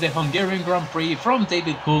Schumacher wins the Hungarian Grand Prix from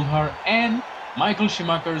David Coulthard, and Michael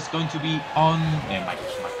Schumacher is going to be on...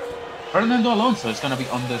 Fernando Alonso is going to be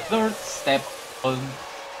on the 3rd step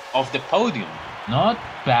of the podium. Not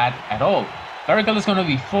bad at all. Barrichello is going to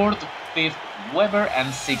be 4th, 5th, Webber,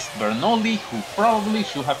 and 6th Bernoldi, who probably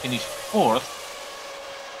should have finished 4th,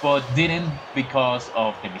 but didn't because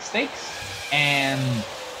of the mistakes and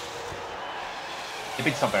the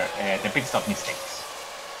pit stop mistakes.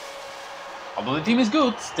 Although the team is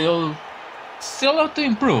good, still out to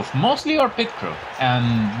improve. Mostly our pit crew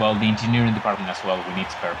and, well, the engineering department as well. We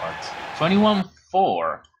need spare parts.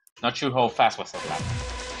 21.4. Not sure how fast was that lap.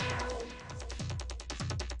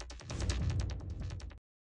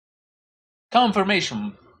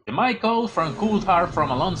 Confirmation. The Michael from Coulthard,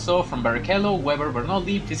 from Alonso, from Barrichello, Webber,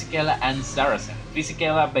 Bernoldi, Fisichella, and Saracen.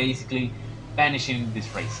 Fisichella basically vanishing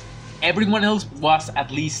this race. Everyone else was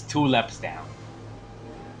at least 2 laps down.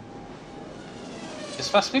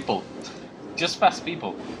 Just fast people. Just fast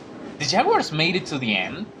people. The Jaguars made it to the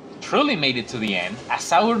end. Truly made it to the end. A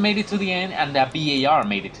Sauer made it to the end, and the BAR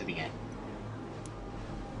made it to the end.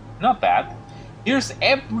 Not bad. Here's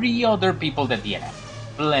every other people that DNF.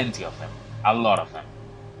 Plenty of them. A lot of them.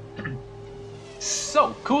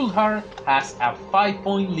 So, Coulthard has a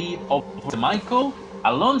 5-point lead over Michael.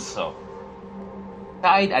 Alonso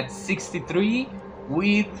tied at 63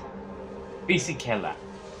 with Fisichella.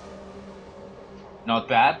 Not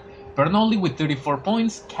bad. Bernoldi with 34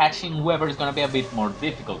 points. Catching Webber is going to be a bit more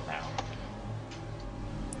difficult now.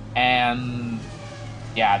 And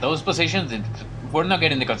yeah, those positions, we're not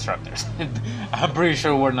getting the constructors. I'm pretty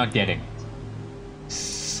sure we're not getting it.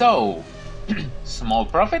 So, small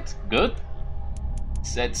profit, good.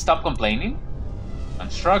 Said stop complaining.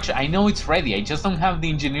 Construction, I know it's ready, I just don't have the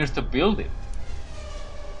engineers to build it.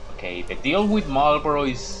 Okay, the deal with Marlboro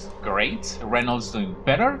is great. Renault's doing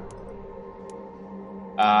better.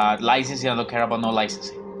 Licensing, I don't care about no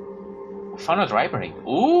licensing. We found a driver.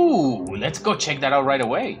 Ooh, let's go check that out right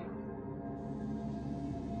away.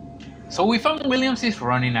 So we found Williams is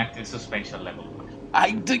running active suspension level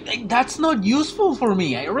 1. That's not useful for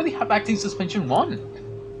me. I already have active suspension 1.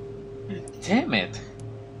 Damn it.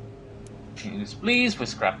 Please, we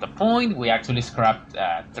scrapped a point. We actually scrapped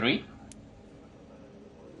 3.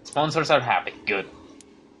 Sponsors are happy. Good.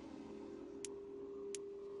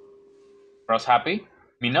 Prost happy.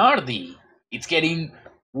 Minardi. It's getting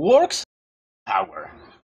works power.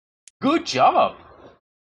 Good job.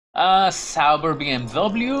 Sauber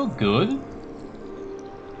BMW. Good.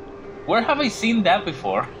 Where have I seen that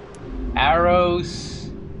before? Arrows.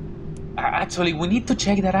 Actually, we need to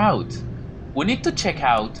check that out. We need to check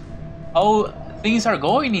out how things are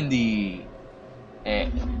going in the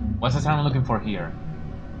What's the term I'm looking for here?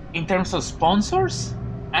 In terms of sponsors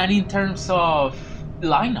and in terms of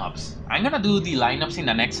lineups. I'm gonna do the lineups in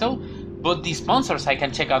an Excel, but the sponsors I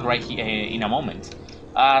can check out right here in a moment.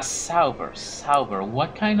 Sauber.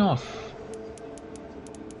 What kind of...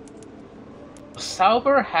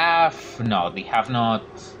 Sauber have... No, they have not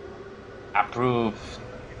approved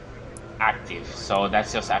active, so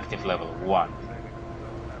that's just active level 1.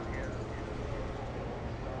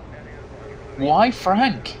 Why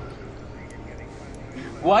Frank?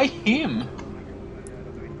 Why him?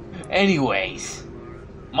 Anyways,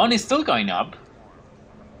 money's still going up.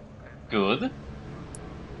 Good.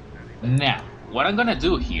 Now, what I'm gonna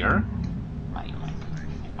do here, my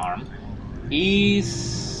arm,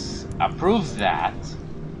 is approve that.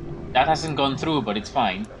 That hasn't gone through, but it's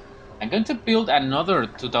fine. I'm going to build another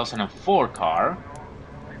 2004 car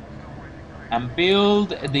and build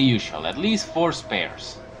the usual, at least 4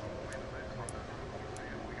 spares.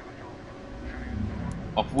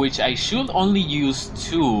 Of which I should only use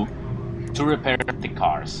 2 to repair the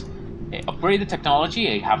cars. Upgrade the technology,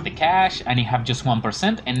 I have the cash, and I have just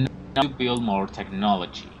 1%, and now build more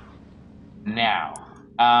technology. Now,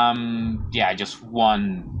 yeah, just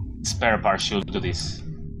 1 spare part should do this.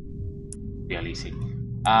 Real easy.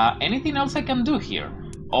 Anything else I can do here?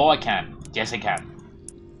 Oh, I can. Yes, I can.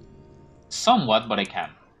 Somewhat, but I can.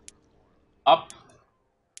 Up.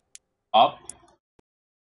 Up.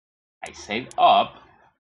 I said up.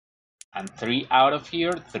 And 3 out of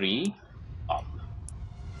here, 3 up.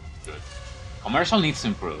 Good. Commercial needs to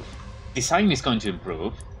improve. Design is going to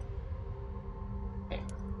improve. Okay.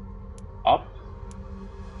 Up.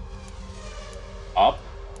 Up.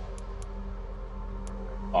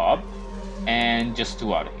 Up. And just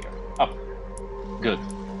 2 out of here. Up. Good.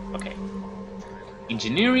 Okay.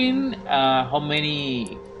 Engineering, how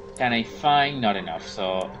many can I find? Not enough,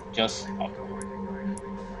 so just up.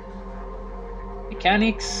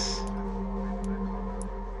 Mechanics.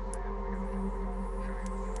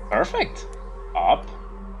 Perfect. Up.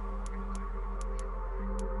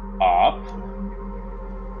 Up.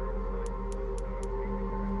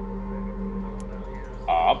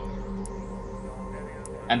 Up.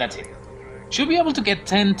 And that's it. Should be able to get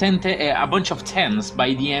 10, a bunch of 10s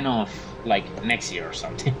by the end of, like, next year or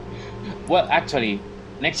something. Well, actually,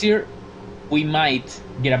 next year we might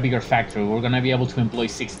get a bigger factory. We're gonna be able to employ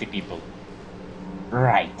 60 people.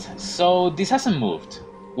 Right, so this hasn't moved,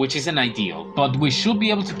 which isn't ideal, but we should be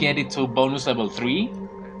able to get it to bonus level 3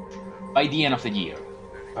 by the end of the year.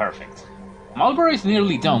 Perfect. Marlboro is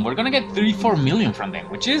nearly done. We're gonna get 34 million from them,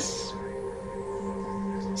 which is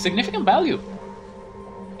significant value.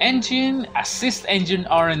 Engine, assist engine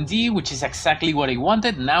R&D, which is exactly what I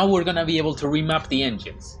wanted. Now we're gonna be able to remap the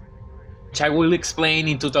engines, which I will explain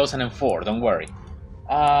in 2004, don't worry.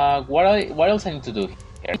 What else I need to do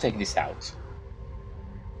here? Take this out,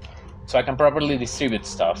 so I can properly distribute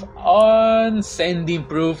stuff. On send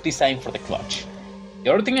improved design for the clutch.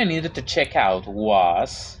 The other thing I needed to check out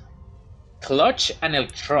was clutch and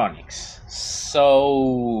electronics.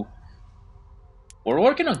 So we're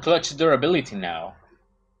working on clutch durability now.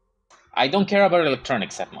 I don't care about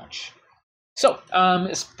electronics that much. So,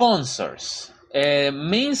 sponsors.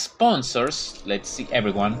 Main sponsors, let's see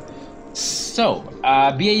everyone. So,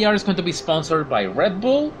 BAR is going to be sponsored by Red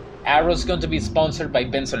Bull. Arrow is going to be sponsored by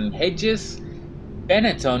Benson and Hedges.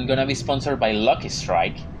 Benetton gonna be sponsored by Lucky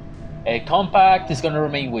Strike. Compact is gonna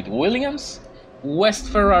remain with Williams. West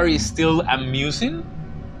Ferrari is still amusing.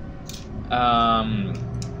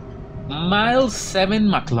 Miles 7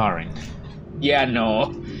 McLaren. Yeah,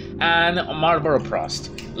 no. And Marlboro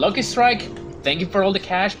Prost. Lucky Strike, thank you for all the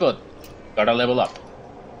cash, but gotta level up.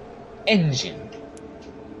 Engine.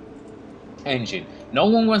 No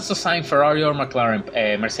one wants to sign Ferrari or McLaren,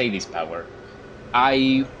 Mercedes power.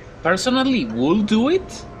 I personally will do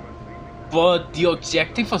it, but the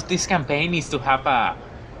objective of this campaign is to have a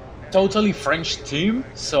totally French team,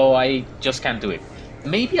 so I just can't do it.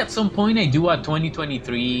 Maybe at some point I do a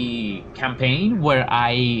 2023 campaign where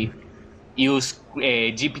I use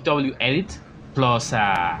GPW edit plus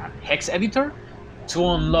hex editor to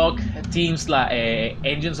unlock teams like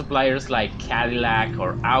engine suppliers like Cadillac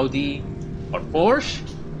or Audi or Porsche,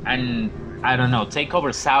 and I don't know, take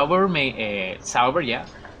over Sauber, yeah.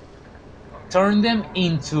 Turn them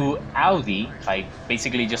into Audi by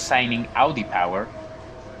basically just signing Audi power,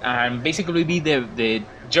 and basically be the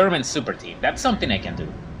German super team. That's something I can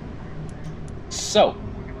do. So,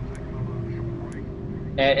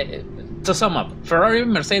 to sum up, Ferrari,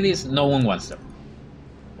 Mercedes, no one wants them.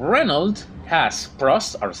 Renault has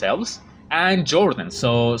Prost, ourselves, and Jordan.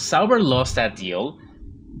 So Sauber lost that deal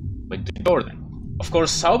with Jordan. Of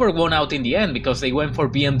course, Sauber won out in the end because they went for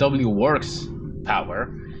BMW Works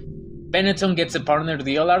power. Benetton gets a partner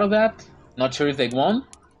deal out of that. Not sure if they won.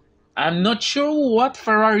 I'm not sure what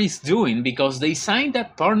Ferrari's doing because they signed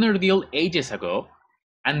that partner deal ages ago,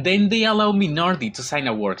 and then they allow Minardi to sign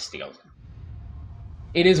a works deal.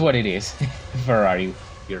 It is what it is. Ferrari,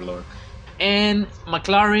 dear lord. And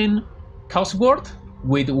McLaren Cosworth,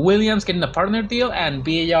 with Williams getting a partner deal and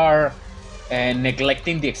BAR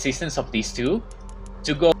neglecting the existence of these two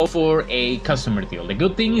to go for a customer deal. The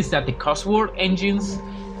good thing is that the Cosworth engines,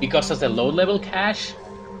 because of the low-level cash,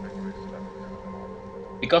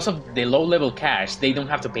 they don't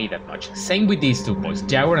have to pay that much. Same with these two boys.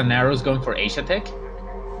 Jaguar and Arrows going for Asia Tech.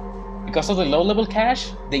 Because of the low-level cash,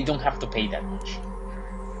 they don't have to pay that much.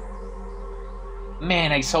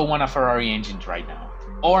 Man, I so want a Ferrari engine right now.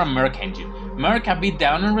 Or a Merc engine. Merc a bit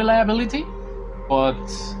down on reliability, but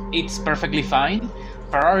it's perfectly fine.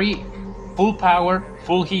 Ferrari, full power,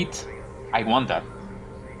 full heat. I want that.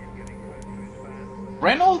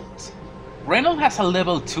 Renault has a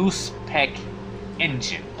level 2 spec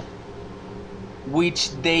engine,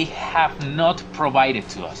 which they have not provided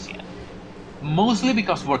to us yet. Mostly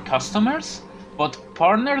because we're customers, but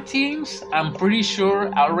partner teams, I'm pretty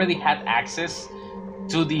sure, already had access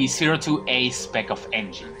to the 02A spec of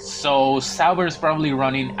engines. So Sauber is probably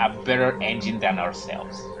running a better engine than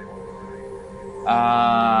ourselves.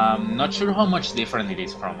 Not sure how much different it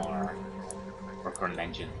is from our current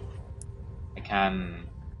engine. I can...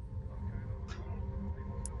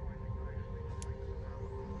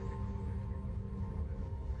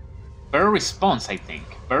 Better response, I think.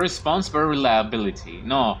 Better response, better reliability.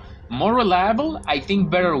 No, more reliable, I think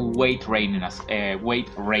better weight rating as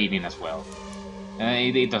well.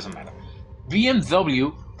 It doesn't matter.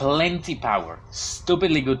 BMW, plenty power.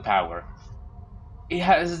 Stupidly good power. It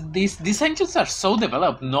has these engines are so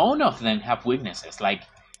developed, none of them have weaknesses. Like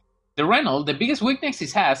the Renault, the biggest weakness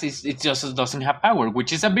it has is it just doesn't have power,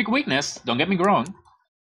 which is a big weakness, don't get me wrong.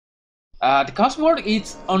 The Cosworth,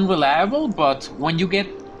 it's unreliable, but when you get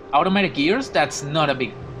automatic gears, that's not a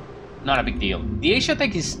big deal. The Asia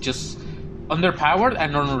Tech is just underpowered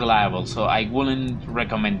and unreliable, so I wouldn't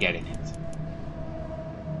recommend getting it.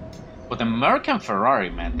 But the Merc and Ferrari,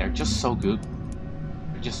 man, they're just so good.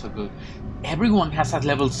 They're just so good. Everyone has a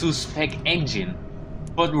level 2 spec engine,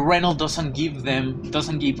 but Renault doesn't give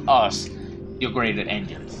us the upgraded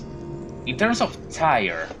engines. In terms of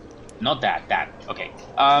tire, not that. Okay.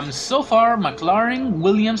 So far, McLaren,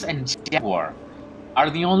 Williams, and Jaguar are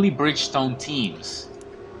the only Bridgestone teams.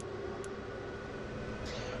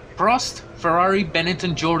 Prost, Ferrari,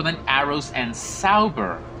 Benetton, Jordan, Arrows, and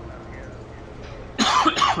Sauber.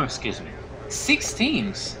 Excuse me. 6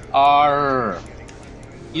 teams are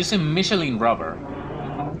using Michelin rubber.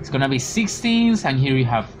 It's gonna be 6 teams, and here you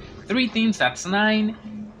have 3 teams, that's 9.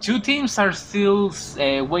 2 teams are still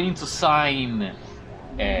waiting to sign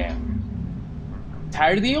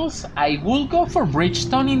tire deals. I will go for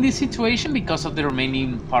Bridgestone in this situation because of the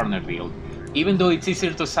remaining partner deal, even though it's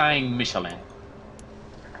easier to sign Michelin.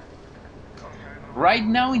 Right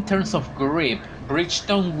now, in terms of grip,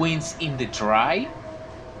 Bridgestone wins in the dry,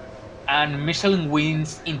 and Michelin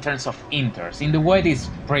wins in terms of inters. In the wet, it's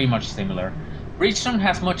pretty much similar. Bridgestone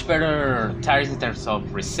has much better tires in terms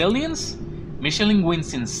of resilience. Michelin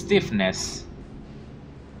wins in stiffness.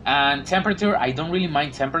 And temperature, I don't really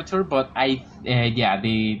mind temperature, but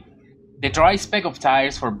the dry spec of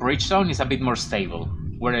tires for Bridgestone is a bit more stable,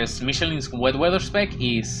 whereas Michelin's wet weather spec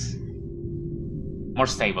is more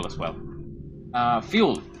stable as well.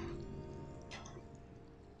 Fuel.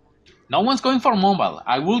 No one's going for mobile.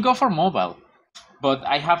 I will go for mobile, but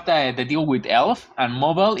I have the deal with Elf, and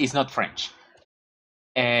mobile is not French.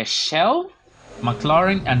 Shell,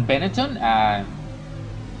 McLaren, and Benetton.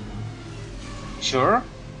 Sure.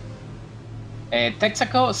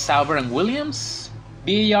 Texaco, Sauber, and Williams.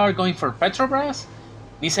 BAR going for Petrobras.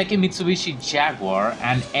 Niseki, Mitsubishi, Jaguar,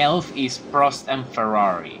 and Elf is Prost and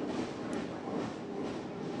Ferrari.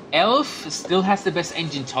 Elf still has the best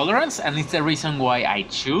engine tolerance, and it's the reason why I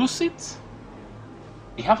choose it.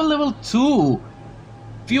 They have a level 2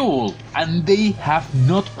 fuel, and they have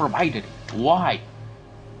not provided it. Why?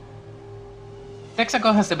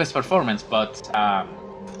 Texaco has the best performance, but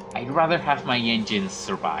I'd rather have my engines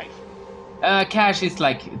survive. Cash is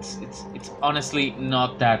like, it's honestly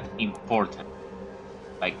not that important.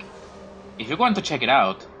 Like, if you want to check it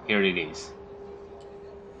out, here it is.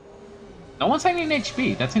 No one's signing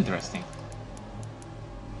HP, that's interesting.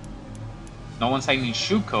 No one's signing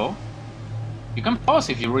Shuko. You can pause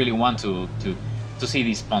if you really want to see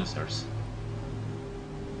these sponsors.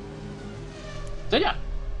 So yeah,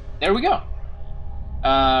 there we go.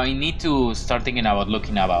 I need to start thinking about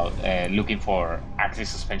looking for active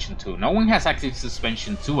suspension 2. No one has active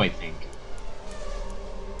suspension 2, I think.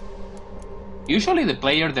 Usually the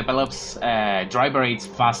player develops driver aids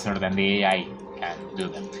faster than the AI can do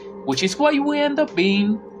them, which is why we end up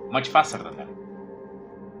being much faster than them.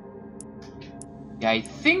 Yeah, I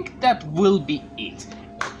think that will be it.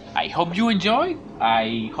 I hope you enjoyed.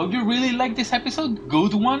 I hope you really liked this episode.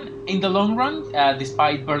 Good one in the long run,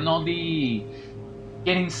 despite Bernoldi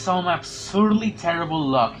getting some absurdly terrible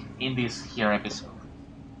luck in this here episode.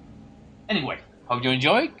 Anyway, hope you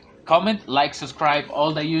enjoyed. Comment, like, subscribe,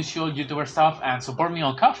 all the usual YouTuber stuff, and support me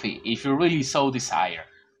on Coffee if you really so desire.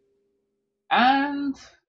 And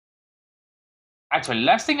actually,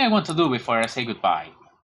 last thing I want to do before I say goodbye.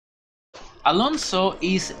 Alonso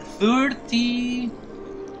is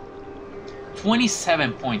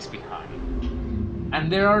 27 points behind,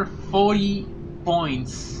 and there are 40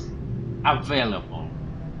 points available.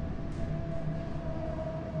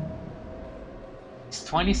 It's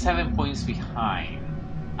 27 points behind,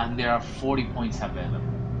 and there are 40 points available.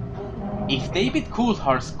 If David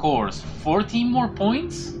Coulthard scores 14 more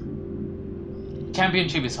points,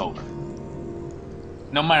 championship is over.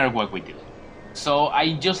 No matter what we do. So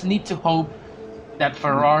I just need to hope that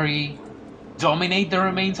Ferrari dominate the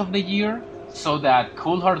remains of the year so that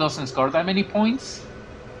Coulthard doesn't score that many points,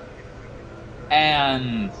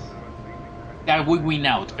 and that we win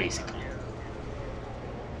out, basically.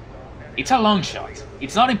 It's a long shot.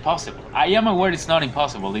 It's not impossible. I am aware it's not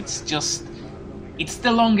impossible. It's just... it's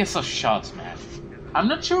the longest of shots, man. I'm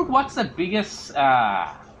not sure what's the biggest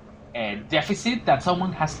deficit that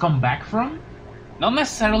someone has come back from. Not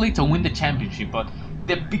necessarily to win the championship, but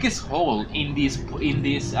the biggest hole in this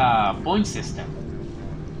point system.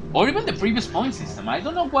 Or even the previous point system. I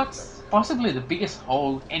don't know what's possibly the biggest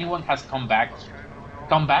hole anyone has come back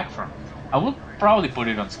from. I will probably put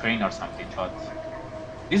it on screen or something, but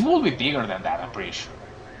this will be bigger than that, I'm pretty sure.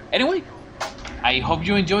 Anyway, I hope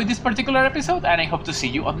you enjoyed this particular episode, and I hope to see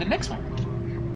you on the next one.